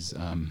Billboard is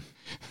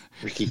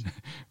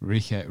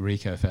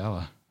Rico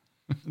Fowler.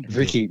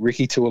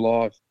 Ricky Too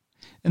Alive.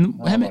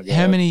 And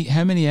how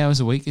many hours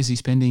a week is he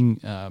spending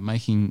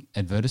making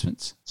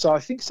advertisements? So I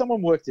think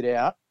someone worked it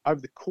out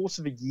over the course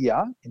of a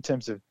year in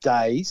terms of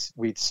days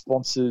with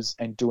sponsors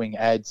and doing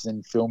ads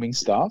and filming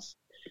stuff.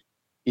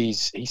 He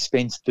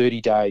spends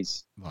 30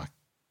 days. Like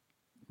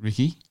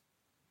Ricky,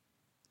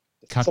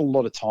 that's a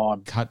lot of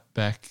time. Cut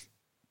back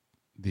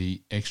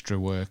the extra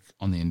work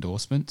on the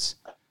endorsements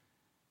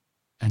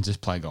and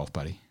just play golf,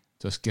 buddy.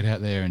 Just get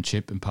out there and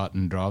chip and putt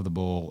and drive the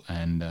ball,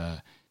 and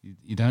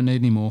you don't need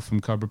any more from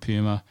Cobra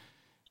Puma.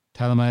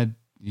 TaylorMade,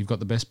 you've got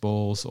the best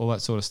balls, all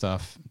that sort of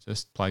stuff.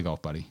 Just play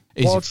golf, buddy.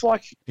 Easy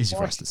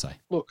for us to say.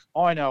 Look,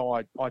 I know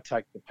I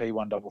take the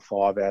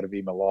P155 out of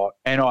him a lot,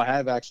 and I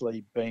have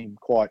actually been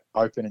quite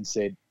open and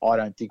said I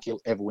don't think he'll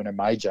ever win a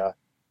major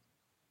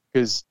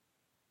because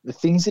the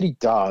things that he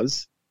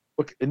does.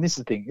 Look, and this is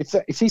the thing: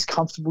 if he's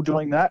comfortable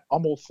doing that,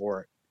 I'm all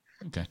for it.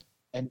 Okay.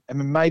 And I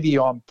mean, maybe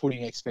I'm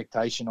putting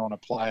expectation on a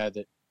player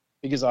that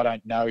because I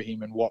don't know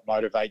him and what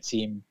motivates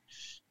him.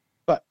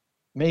 But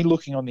me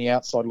looking on the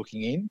outside,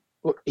 looking in,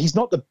 look, he's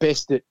not the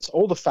best at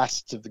all the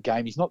facets of the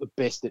game. He's not the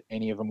best at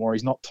any of them, or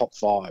he's not top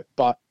 5.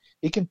 But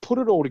he can put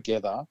it all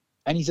together,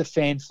 and he's a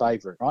fan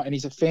favourite, right? And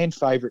he's a fan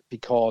favourite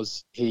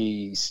because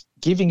he's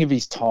giving of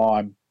his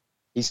time.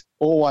 He's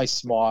always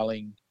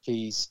smiling.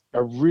 He's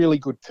a really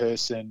good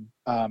person.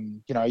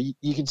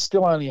 You can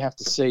still only have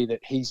to see that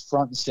he's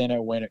front and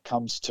center when it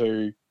comes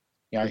to,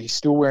 he's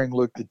still wearing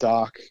Luke the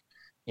Dark,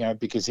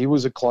 because he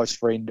was a close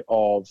friend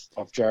of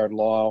Jared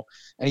Lyle,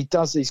 and he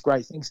does these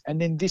great things. And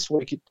then this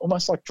week, it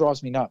almost like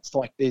drives me nuts.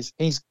 Like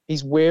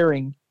he's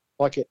wearing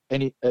like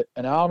an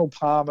Arnold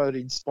Palmer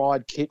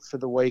inspired kit for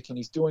the week, and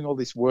he's doing all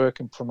this work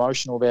and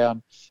promotional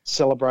around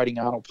celebrating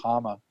Arnold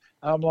Palmer.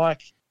 And I'm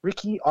like,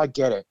 Ricky, I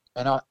get it.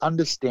 And I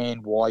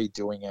understand why you're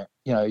doing it.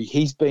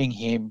 He's being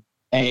him,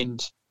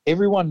 and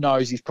everyone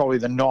knows he's probably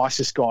the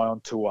nicest guy on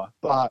tour,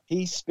 but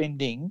he's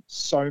spending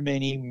so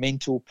many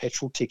mental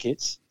petrol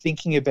tickets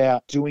thinking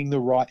about doing the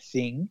right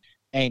thing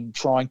and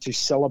trying to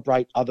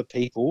celebrate other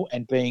people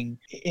and being,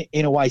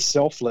 in a way,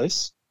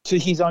 selfless to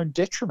his own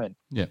detriment.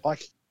 Yeah.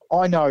 Like,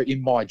 I know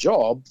in my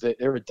job that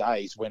there are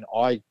days when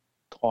I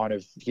kind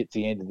of get to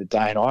the end of the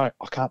day and I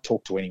can't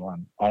talk to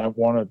anyone. I don't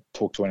want to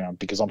talk to anyone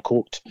because I'm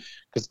cooked,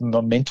 because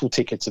my mental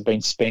tickets have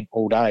been spent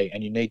all day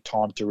and you need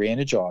time to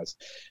re-energize.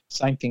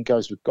 Same thing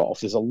goes with golf.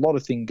 There's a lot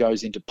of thing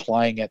goes into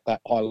playing at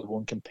that high level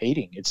and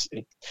competing.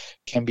 It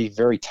can be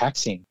very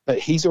taxing, but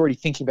he's already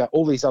thinking about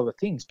all these other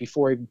things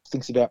before he even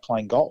thinks about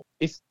playing golf.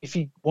 If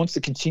he wants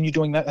to continue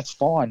doing that, that's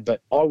fine,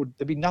 but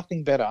there'd be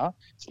nothing better,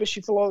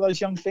 especially for a lot of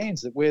those young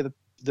fans that wear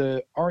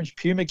the orange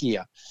Puma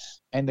gear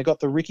and they've got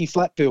the Ricky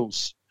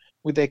Flatbills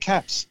with their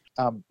caps,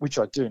 which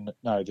I do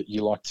know that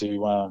you like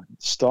to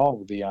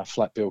style the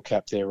flat bill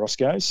cap there,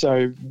 Rossco.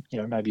 So,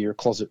 maybe you're a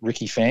closet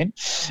Ricky fan.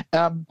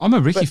 I'm a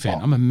Ricky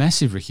fan. I'm a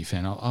massive Ricky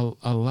fan.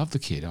 I love the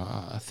kid.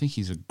 I think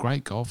he's a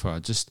great golfer. I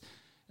just,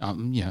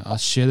 I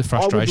share the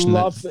frustration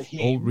that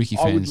all Ricky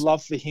fans... I would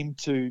love for him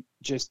to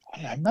just,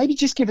 I don't know, maybe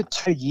just give it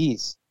 2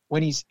 years.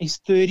 When he's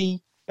 30,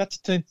 about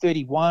to turn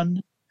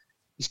 31,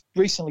 he's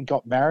recently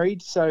got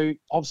married, so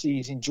obviously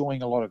he's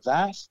enjoying a lot of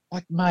that.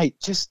 Like, mate,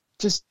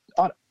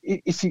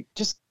 if you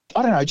just,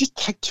 I don't know, just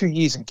take 2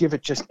 years and give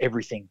it just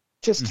everything.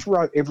 Just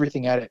throw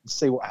everything at it and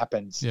see what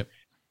happens. Yep.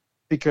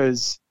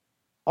 Because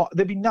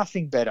there'd be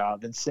nothing better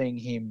than seeing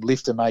him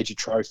lift a major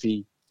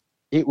trophy.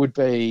 It would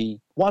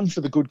be one for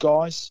the good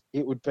guys.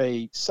 It would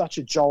be such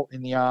a jolt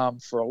in the arm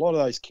for a lot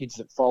of those kids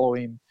that follow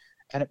him.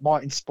 And it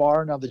might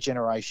inspire another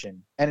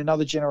generation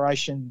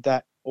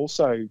that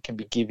also can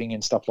be giving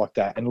and stuff like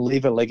that and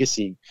leave a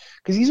legacy.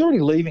 Because he's already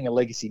leaving a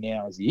legacy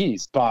now as he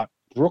is, but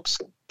Brooks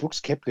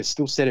Koepka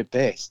still said it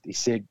best. He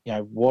said,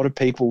 what do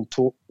people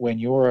talk when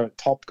you're a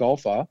top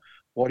golfer?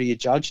 What are you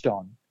judged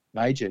on?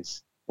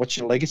 Majors. What's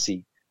your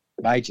legacy?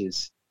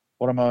 Majors.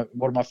 What am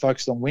I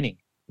focused on winning?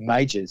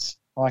 Majors.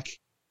 Like,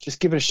 just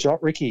give it a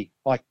shot, Ricky.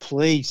 Like,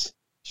 please,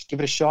 just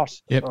give it a shot.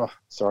 Yep. Oh,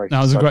 sorry.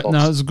 No, it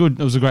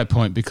was a great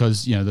point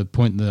because the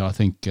point that I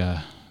think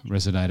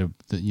resonated,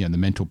 the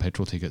mental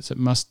petrol tickets. It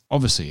must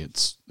obviously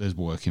there's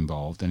work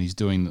involved, and he's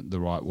doing the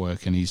right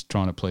work, and he's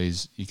trying to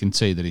please. You can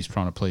see that he's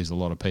trying to please a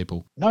lot of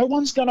people. No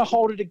one's going to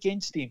hold it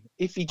against him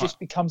if he just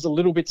becomes a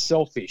little bit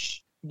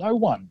selfish. No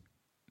one.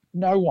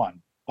 I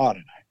don't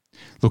know.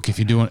 Look, if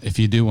you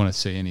do want to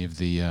see any of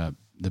the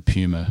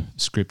Puma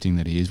scripting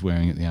that he is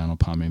wearing at the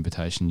Arnold Palmer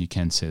Invitation, you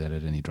can see that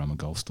at any Drummer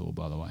Golf store,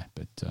 by the way.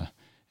 But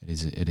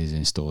it is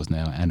in stores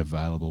now and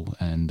available,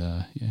 and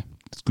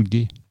it's good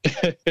gear.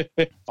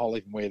 I'll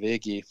even wear their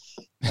gear.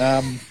 Who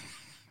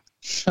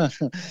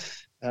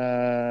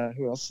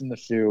else in the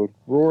field?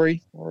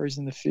 Rory's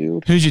in the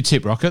field. Who's your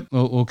tip, Rocket?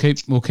 We'll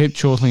keep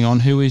chortling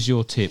on. Who is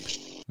your tip?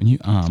 When you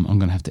I'm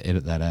going to have to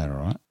edit that out, all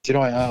right? Did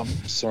I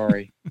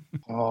Sorry.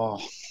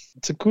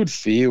 It's a good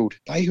field.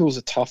 Bay Hill's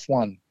a tough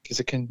one because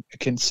it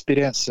can spit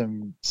out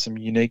some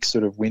unique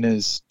sort of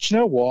winners. Do you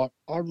know what?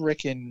 I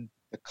reckon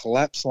the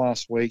collapse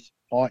last week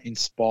might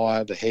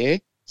inspire the hair.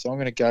 So I'm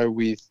going to go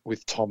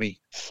with Tommy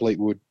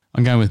Fleetwood.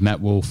 I'm going with Matt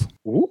Wolff.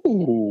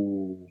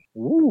 Ooh.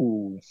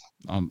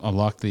 I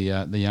like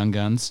the young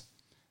guns,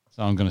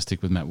 so I'm going to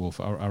stick with Matt Wolff.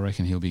 I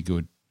reckon he'll be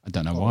good. I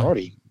don't know why.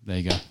 Alrighty. There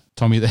you go.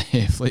 Tommy the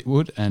Hair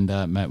Fleetwood and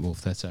Matt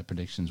Wolff. That's our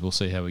predictions. We'll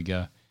see how we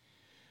go.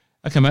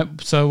 Okay,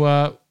 Matt.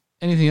 So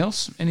anything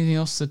else? Anything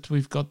else that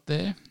we've got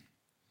there?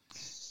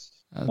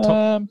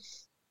 No.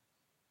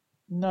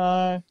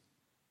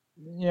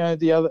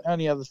 The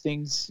only other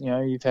things,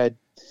 you've had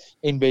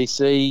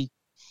NBC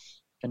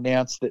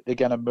announced that they're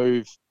going to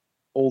move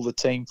all the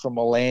team from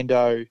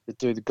Orlando that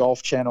do the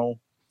Golf Channel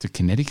to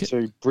Connecticut,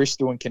 to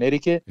Bristol and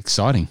Connecticut.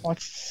 Exciting. Like,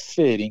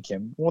 fair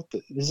dinkum.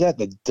 Is that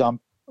the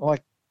dump?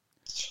 Like,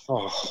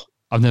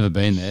 I've never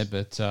been there,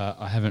 but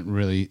I haven't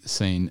really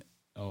seen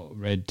or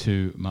read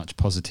too much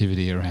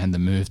positivity around the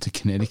move to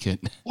Connecticut.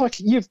 Like,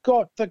 you've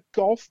got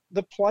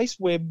the place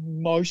where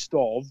most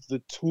of the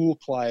tour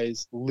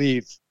players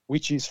live,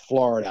 which is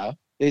Florida.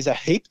 There's a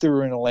heap that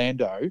are in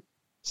Orlando,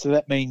 so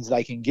that means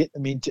they can get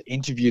them in to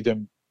interview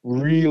them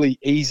really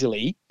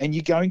easily, and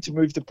you're going to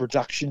move the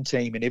production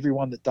team and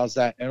everyone that does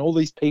that and all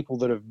these people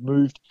that have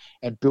moved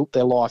and built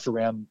their life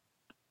around,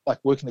 like,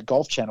 working the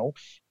Golf Channel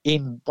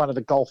in one of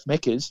the golf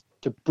meccas,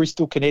 to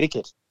Bristol,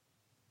 Connecticut.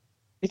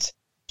 This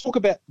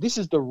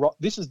is the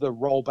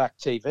rollback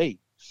TV.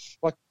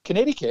 Like,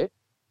 Connecticut,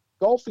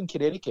 golf in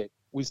Connecticut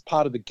was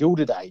part of the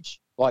Gilded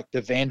Age, like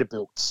the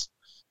Vanderbilts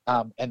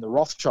and the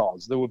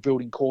Rothschilds that were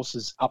building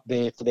courses up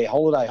there for their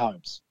holiday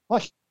homes.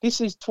 Like, this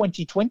is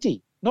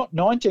 2020. Not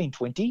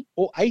 1920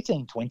 or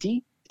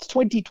 1820. It's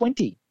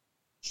 2020.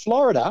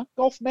 Florida,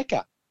 golf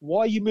mecca.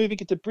 Why are you moving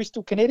it to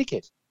Bristol,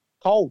 Connecticut?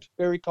 Cold,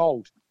 very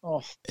cold.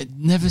 Oh. It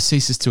never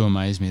ceases to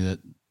amaze me that,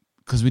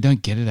 because we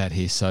don't get it out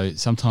here, so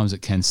sometimes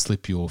it can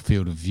slip your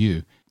field of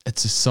view.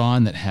 It's a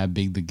sign that how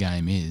big the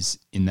game is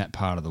in that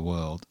part of the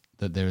world,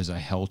 that there is a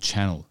whole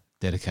channel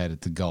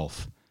dedicated to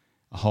golf.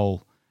 A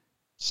whole...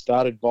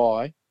 Started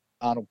by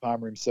Arnold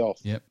Palmer himself.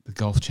 Yep, the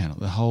Golf Channel.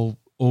 The whole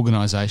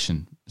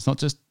organisation. It's not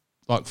just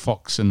like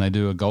Fox and they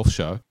do a golf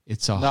show.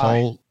 It's a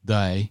whole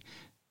day,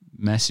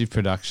 massive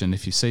production.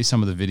 If you see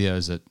some of the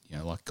videos that,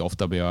 like Golf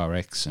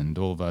WRX and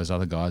all of those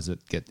other guys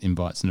that get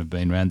invites and have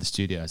been around the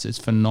studios, it's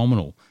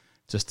phenomenal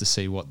just to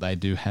see what they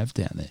do have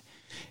down there.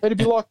 It'd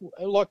be like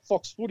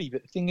Fox Footy,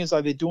 but the thing is,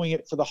 though, they're doing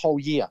it for the whole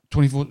year.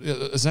 24,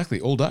 exactly,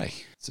 all day.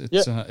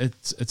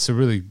 It's a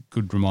really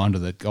good reminder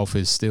that golf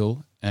is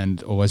still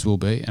and always will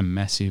be a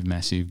massive,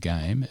 massive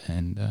game,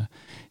 and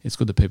it's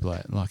good that people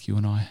like you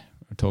and I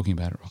are talking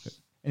about it, Rocket.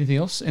 Anything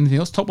else? Anything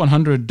else? Top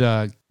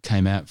 100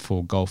 came out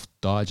for Golf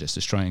Digest,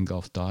 Australian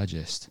Golf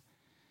Digest.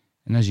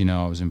 And as you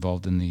know, I was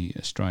involved in the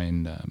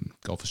Australian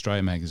Golf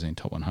Australia magazine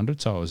Top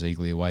 100, so I was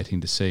eagerly awaiting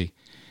to see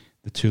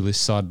the two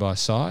lists side by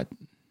side.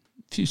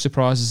 A few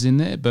surprises in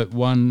there, but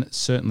one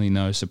certainly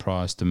no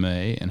surprise to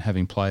me. And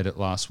having played it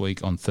last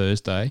week on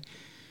Thursday,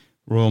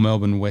 Royal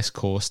Melbourne West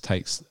Course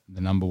takes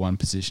the number one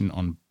position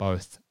on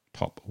both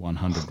top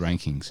 100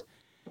 rankings.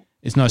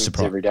 It's no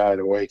surprise. Every day of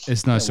the week.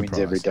 It's no surprise.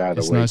 Every day of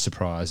the week. It's no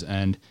surprise.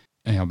 And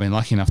I've been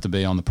lucky enough to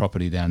be on the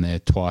property down there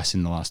twice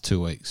in the last 2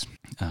 weeks.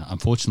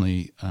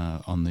 Unfortunately,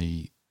 on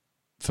the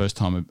first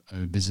time I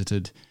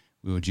visited,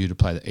 we were due to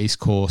play the East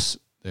Course.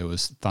 There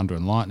was thunder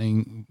and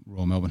lightning.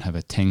 Royal Melbourne have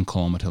a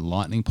 10-kilometre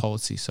lightning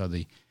policy, so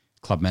the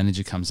club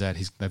manager comes out.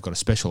 They've got a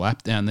special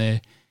app down there.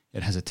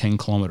 It has a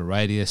 10-kilometre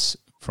radius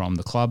from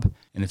the club,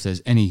 and if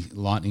there's any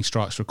lightning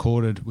strikes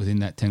recorded within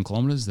that 10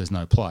 kilometres, there's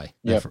no play.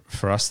 Yep.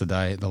 For us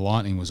today, the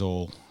lightning was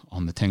all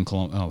on the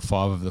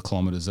 5 of the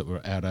kilometres that were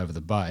out over the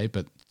bay,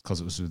 but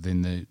because it was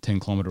within the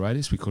 10-kilometre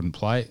radius, we couldn't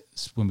play.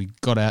 When we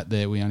got out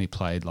there, we only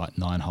played like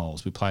 9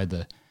 holes. We played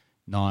the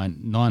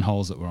nine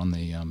holes that were on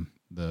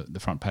the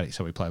front paddock,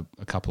 so we played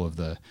a couple of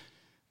the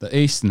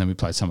east, and then we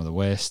played some of the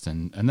west,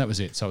 and that was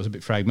it. So it was a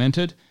bit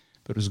fragmented,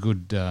 but it was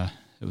good.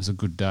 It was a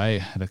good day.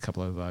 Had a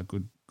couple of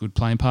good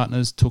playing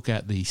partners. Took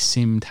out the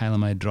Sim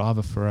TaylorMade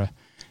driver for a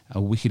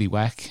wickety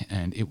whack,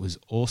 and it was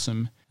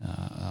awesome.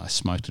 I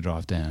smoked a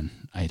drive down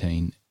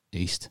 18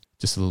 east,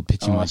 just a little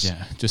pitching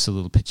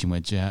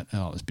wedge out.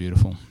 Oh, it was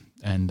beautiful.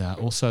 And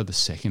also the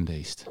second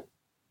east,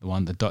 the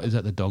one is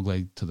that the dog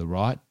leg to the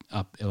right,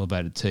 up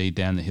elevated tee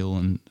down the hill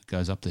and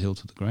goes up the hill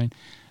to the green.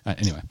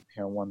 Anyway,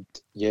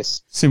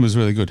 yes, Sim was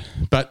really good.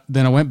 But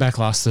then I went back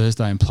last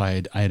Thursday and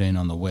played 18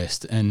 on the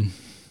west, and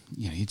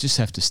you just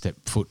have to step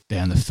foot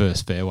down the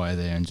first fairway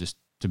there and just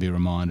to be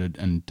reminded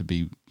and to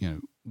be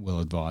well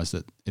advised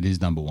that it is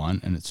number one,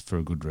 and it's for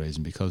a good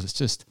reason, because it's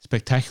just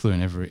spectacular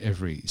in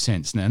every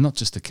sense. Now, not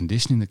just the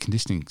conditioning,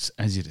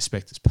 as you'd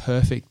expect, is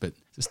perfect, but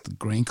just the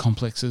green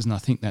complexes, and I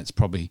think that's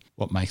probably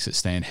what makes it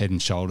stand head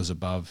and shoulders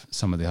above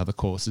some of the other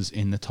courses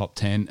in the top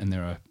 10, and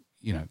there are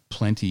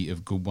plenty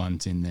of good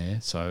ones in there.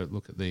 So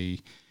look at the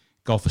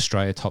Golf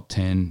Australia top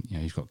 10.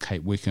 You've got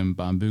Cape Wickham,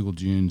 Barnbougle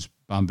Dunes,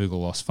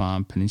 Barnbougle Lost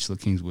Farm, Peninsula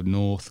Kingswood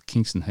North,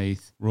 Kingston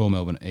Heath, Royal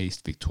Melbourne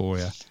East,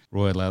 Victoria,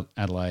 Royal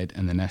Adelaide,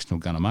 and the National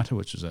Gunnemutter,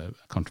 which was a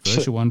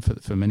controversial one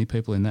for many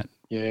people in that.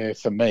 Yeah,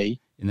 for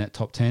me. In that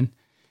top 10.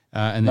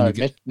 And then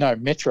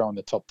Metro on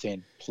the top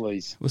 10,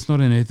 please. Well, it's not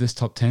in this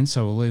top 10,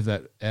 so we'll leave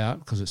that out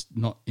because it's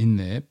not in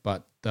there.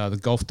 But the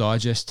Golf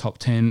Digest top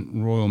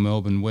 10, Royal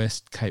Melbourne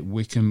West, Cape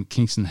Wickham,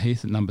 Kingston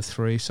Heath at number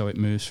 3, so it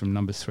moves from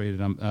number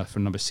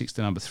 6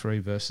 to number 3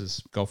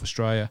 versus Golf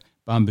Australia.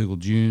 Barnbougle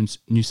Dunes,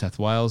 New South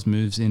Wales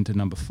moves into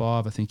number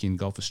 5. I think in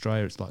Golf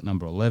Australia it's like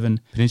number 11.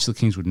 Peninsula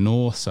Kingswood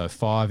North, so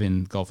 5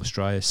 in Golf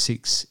Australia,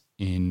 6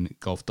 in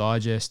Golf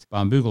Digest.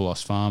 Barnbougle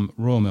Lost Farm,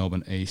 Royal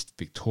Melbourne East,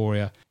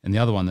 Victoria. And the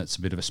other one that's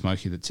a bit of a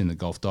smoky that's in the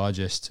Golf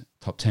Digest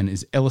top 10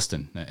 is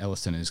Elliston. Now,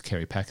 Elliston is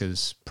Kerry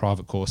Packer's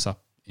private course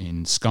up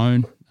in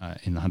Scone,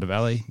 in the Hunter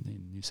Valley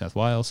in New South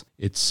Wales.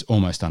 It's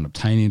almost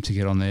unobtainium to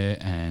get on there,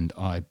 and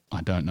I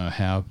don't know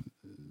how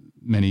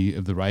many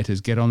of the raters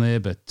get on there,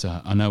 but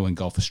I know when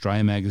Golf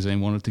Australia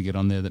magazine wanted to get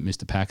on there that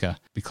Mr. Packer,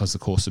 because the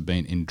course had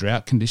been in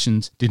drought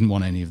conditions, didn't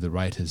want any of the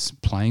raters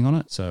playing on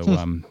it. So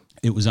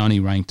it was only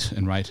ranked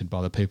and rated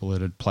by the people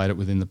that had played it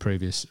within the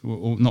previous,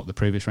 well, not the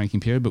previous ranking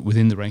period, but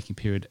within the ranking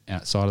period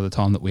outside of the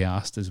time that we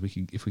asked if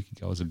we could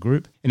go as a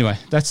group. Anyway,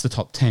 that's the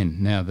top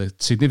 10. Now, the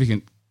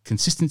significant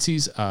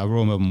consistencies are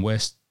Royal Melbourne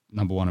West,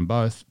 number 1 in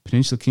both,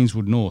 Peninsula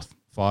Kingswood North,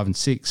 5 and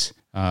 6.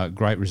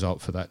 Great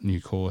result for that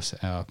new course,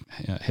 our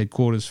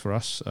headquarters for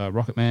us,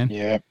 Rocket Man.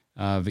 Yeah.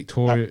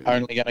 Victoria.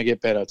 Only going to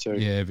get better too.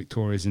 Yeah,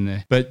 Victoria's in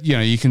there. But,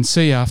 you can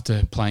see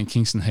after playing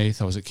Kingston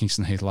Heath, I was at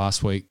Kingston Heath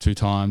last week 2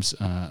 times.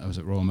 I was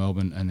at Royal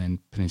Melbourne and then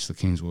Peninsula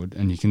Kingswood.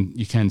 And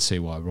you can see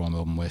why Royal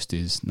Melbourne West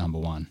is number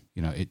 1.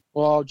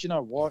 Well, do you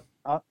know what?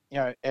 Our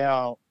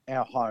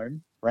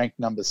home, ranked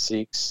number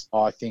 6,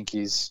 I think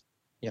is,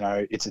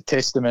 it's a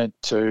testament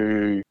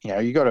to,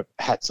 you got to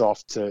hats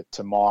off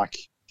to Mike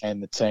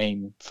and the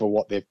team for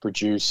what they've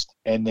produced,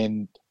 and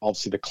then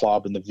obviously the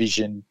club and the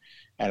vision,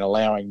 and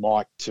allowing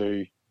Mike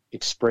to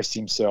express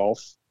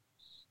himself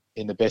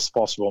in the best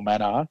possible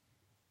manner.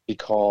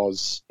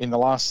 Because in the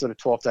last sort of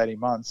 12 to 18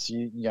 months,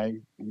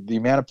 the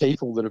amount of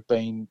people that have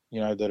been,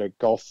 that are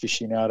golf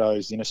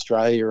aficionados in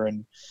Australia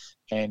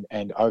and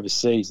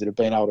overseas that have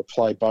been able to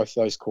play both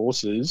those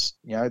courses,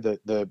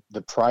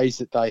 the praise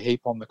that they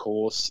heap on the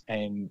course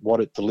and what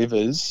it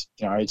delivers,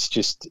 it's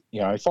just,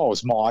 if I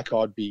was Mike,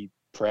 I'd be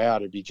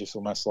proud. It'd be just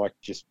almost like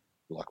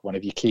one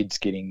of your kids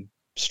getting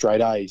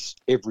straight A's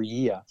every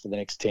year for the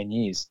next 10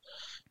 years.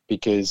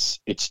 because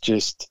it's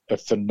just a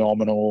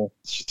phenomenal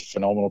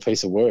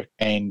piece of work.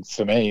 And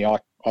for me, I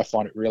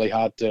find it really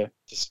hard to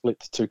split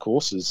the two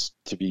courses,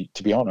 to be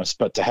honest.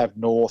 But to have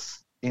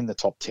North in the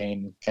top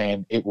 10,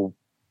 and it will,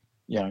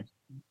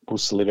 we'll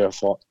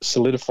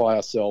solidify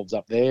ourselves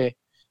up there.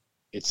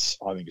 I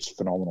think it's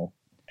phenomenal,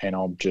 and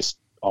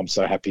I'm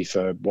so happy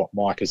for what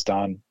Mike has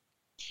done.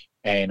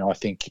 And I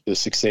think the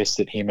success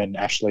that him and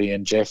Ashley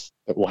and Jeff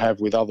that will have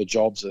with other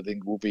jobs, I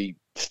think will be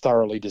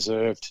thoroughly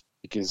deserved,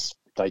 because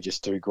they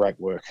just do great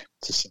work.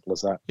 It's as simple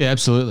as that. Yeah,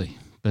 absolutely.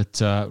 But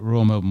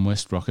Royal Melbourne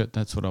West Rocket,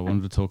 that's what I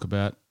wanted to talk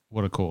about.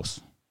 What a course.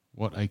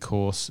 What a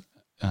course.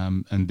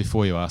 And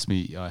before you asked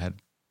me, I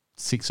had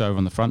 6 over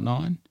on the front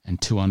 9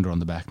 and 2 under on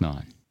the back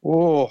 9.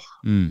 Oh.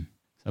 So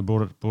I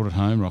brought it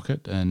home,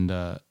 Rocket, and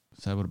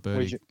so what a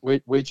birdie.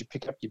 Where'd you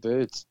pick up your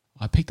birds?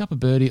 I picked up a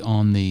birdie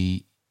on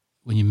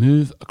when you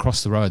move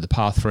across the road, the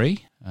par 3.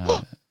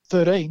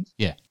 13?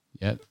 Yeah.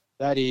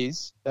 That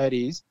is,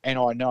 and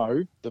I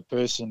know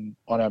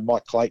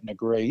Mike Clayton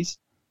agrees,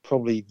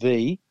 probably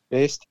the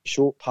best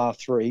short par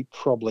 3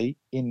 probably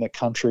in the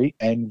country,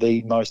 and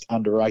the most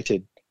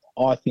underrated.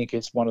 I think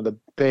it's one of the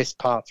best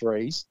par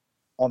 3s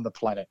on the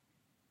planet,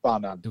 bar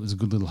none. It was a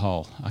good little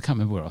hole. I can't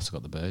remember where else I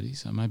got the birdie.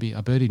 So maybe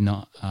I birdied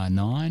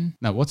 9.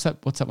 No, what's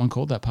that one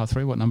called, that par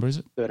 3? What number is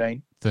it?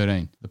 13.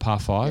 The par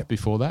 5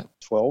 before that?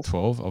 12.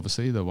 12,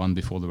 obviously, the one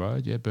before the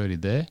road. Yeah,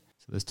 birdied there.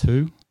 So there's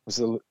 2. Was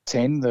the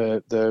 10,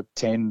 the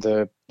 10,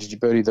 did you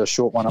birdie the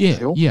short one up the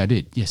hill? Yeah, I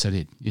did. Yes, I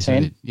did. 10? I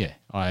did. Yeah.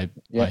 I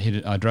hit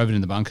it. I drove it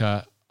in the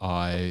bunker.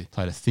 I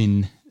played a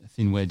thin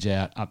wedge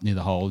out up near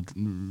the hole,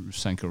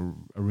 sank a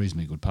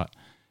reasonably good putt.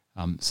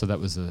 So that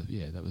was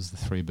the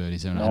 3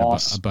 birdies there. And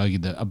nice. I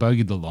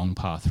bogeyed the long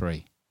par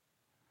 3.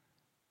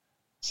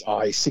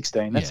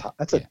 16.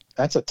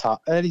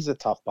 That is a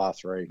tough par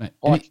 3. Mate,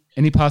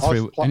 any par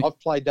 3. I've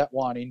played that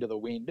one into the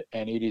wind,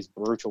 and it is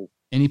brutal.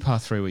 Any par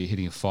 3 where you're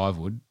hitting a 5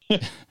 wood,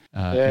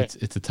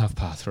 it's a tough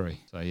par 3.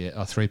 So yeah,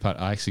 a 3 putt.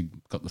 I actually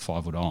got the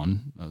 5 wood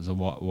on. It was a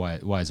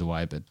ways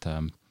away, but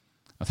a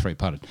 3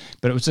 putted.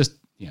 But it was just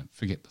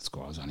forget the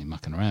score. I was only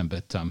mucking around,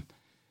 but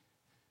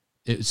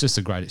it was just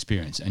a great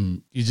experience,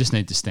 and you just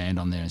need to stand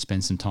on there and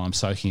spend some time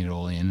soaking it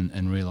all in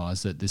and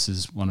realise that this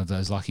is one of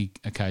those lucky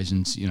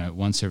occasions,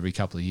 once every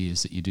couple of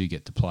years that you do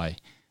get to play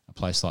a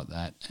place like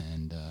that,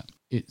 and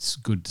it's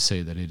good to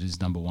see that it is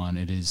number one.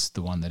 It is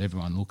the one that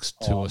everyone looks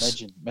to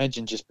us.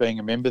 Imagine just being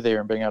a member there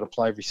and being able to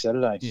play every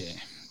Saturday. Yeah,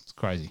 it's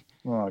crazy.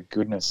 Oh,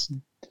 goodness.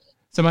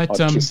 So, mate,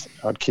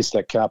 I'd kiss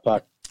that car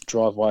park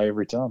driveway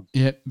every time.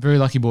 Yeah, very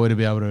lucky boy to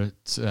be able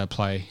to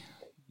play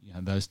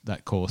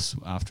that course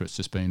after it's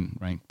just been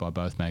ranked by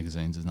both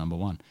magazines as number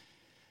one.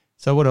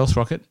 So what else,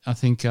 Rocket? I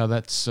think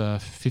that's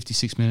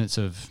 56 minutes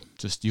of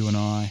just you and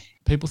I.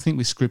 People think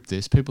we script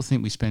this. People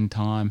think we spend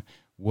time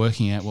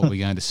working out what we're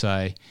going to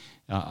say.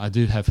 I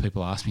do have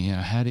people ask me,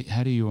 how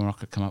do you and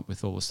Rocket come up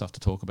with all the stuff to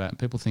talk about? And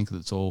people think that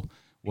it's all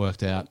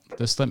worked out.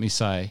 Just let me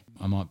say,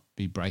 I might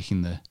be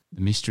breaking the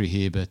mystery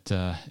here, but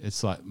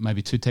it's like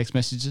maybe 2 text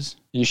messages.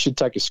 You should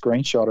take a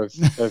screenshot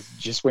of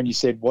just when you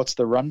said, "What's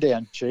the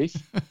rundown, Chief?"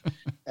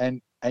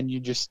 and you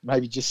just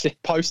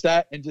post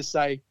that and just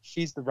say,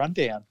 "Here's the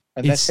rundown."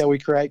 And that's how we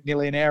create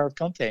nearly an hour of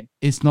content.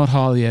 It's not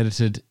highly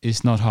edited.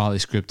 It's not highly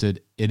scripted.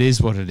 It is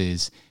what it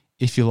is.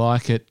 If you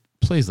like it,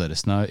 please let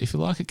us know. If you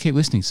like it, keep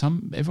listening.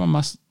 Everyone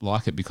must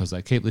like it because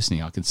they keep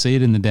listening. I can see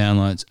it in the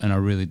downloads, and I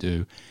really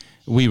do.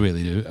 We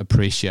really do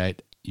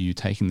appreciate you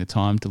taking the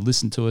time to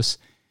listen to us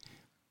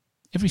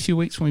every few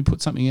weeks when we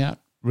put something out.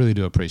 Really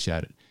do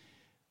appreciate it.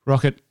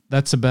 Rocket,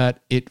 that's about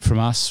it from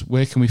us.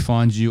 Where can we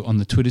find you on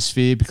the Twitter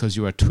sphere, because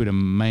you are a Twitter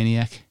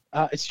maniac?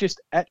 It's just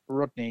at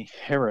Rodney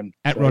Heron.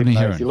 At Rodney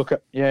Heron.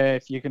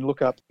 If you can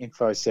look up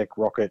InfoSec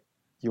Rocket,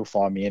 you'll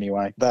find me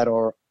anyway. That,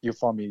 or you'll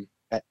find me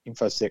at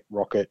InfoSec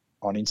Rocket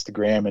on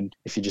Instagram, and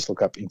if you just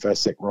look up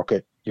InfoSec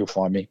Rocket, you'll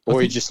find me.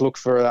 Or you just look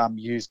for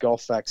used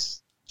golf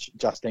facts,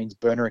 Justine's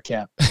burner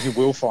account. You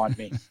will find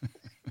me.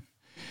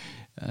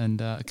 And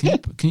can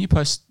you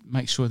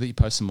make sure that you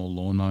post some more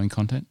lawn mowing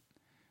content?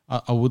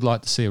 I would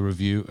like to see a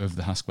review of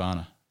the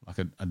Husqvarna, like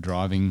a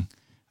driving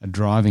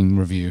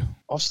review.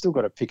 I've still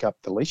got to pick up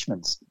the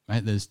Leishmans.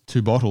 Mate, there's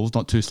 2 bottles,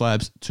 not 2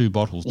 slabs, 2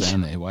 bottles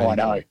down there waiting.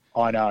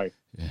 I know.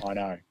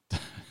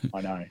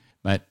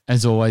 Mate,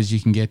 as always, you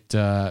can get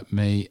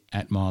me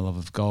at My Love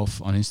of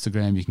Golf on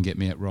Instagram. You can get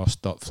me at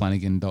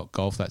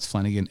ross.flanagan.golf. That's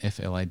Flanagan,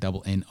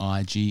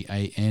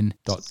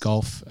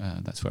 FLANNIGAN.golf.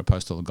 That's where I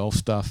post all the golf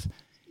stuff.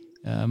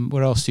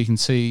 What else you can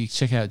see?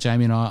 Check out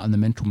Jamie and I on the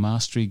Mental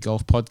Mastery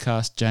Golf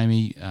Podcast.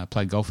 Jamie,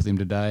 played golf with him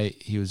today.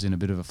 He was in a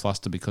bit of a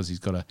fluster because he's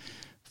got a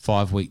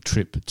 5-week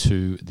trip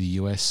to the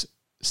US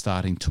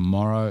starting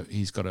tomorrow.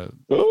 He's got a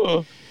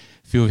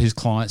few of his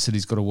clients that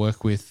he's got to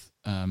work with,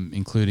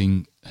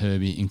 including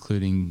Herbie,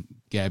 including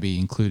Gabby,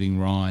 including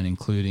Ryan,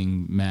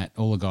 including Matt,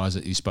 all the guys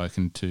that he's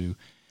spoken to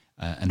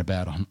and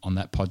about on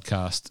that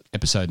podcast.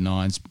 Episode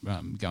 9's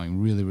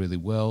going really, really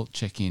well.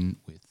 Check in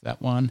with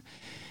that one.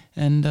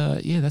 And,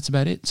 that's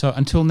about it. So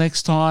until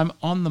next time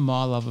on the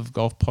My Love of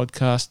Golf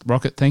podcast,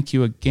 Rocket, thank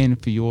you again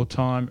for your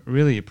time.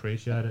 Really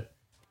appreciate it.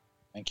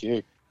 Thank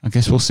you. I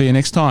guess we'll see you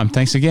next time.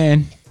 Thanks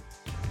again.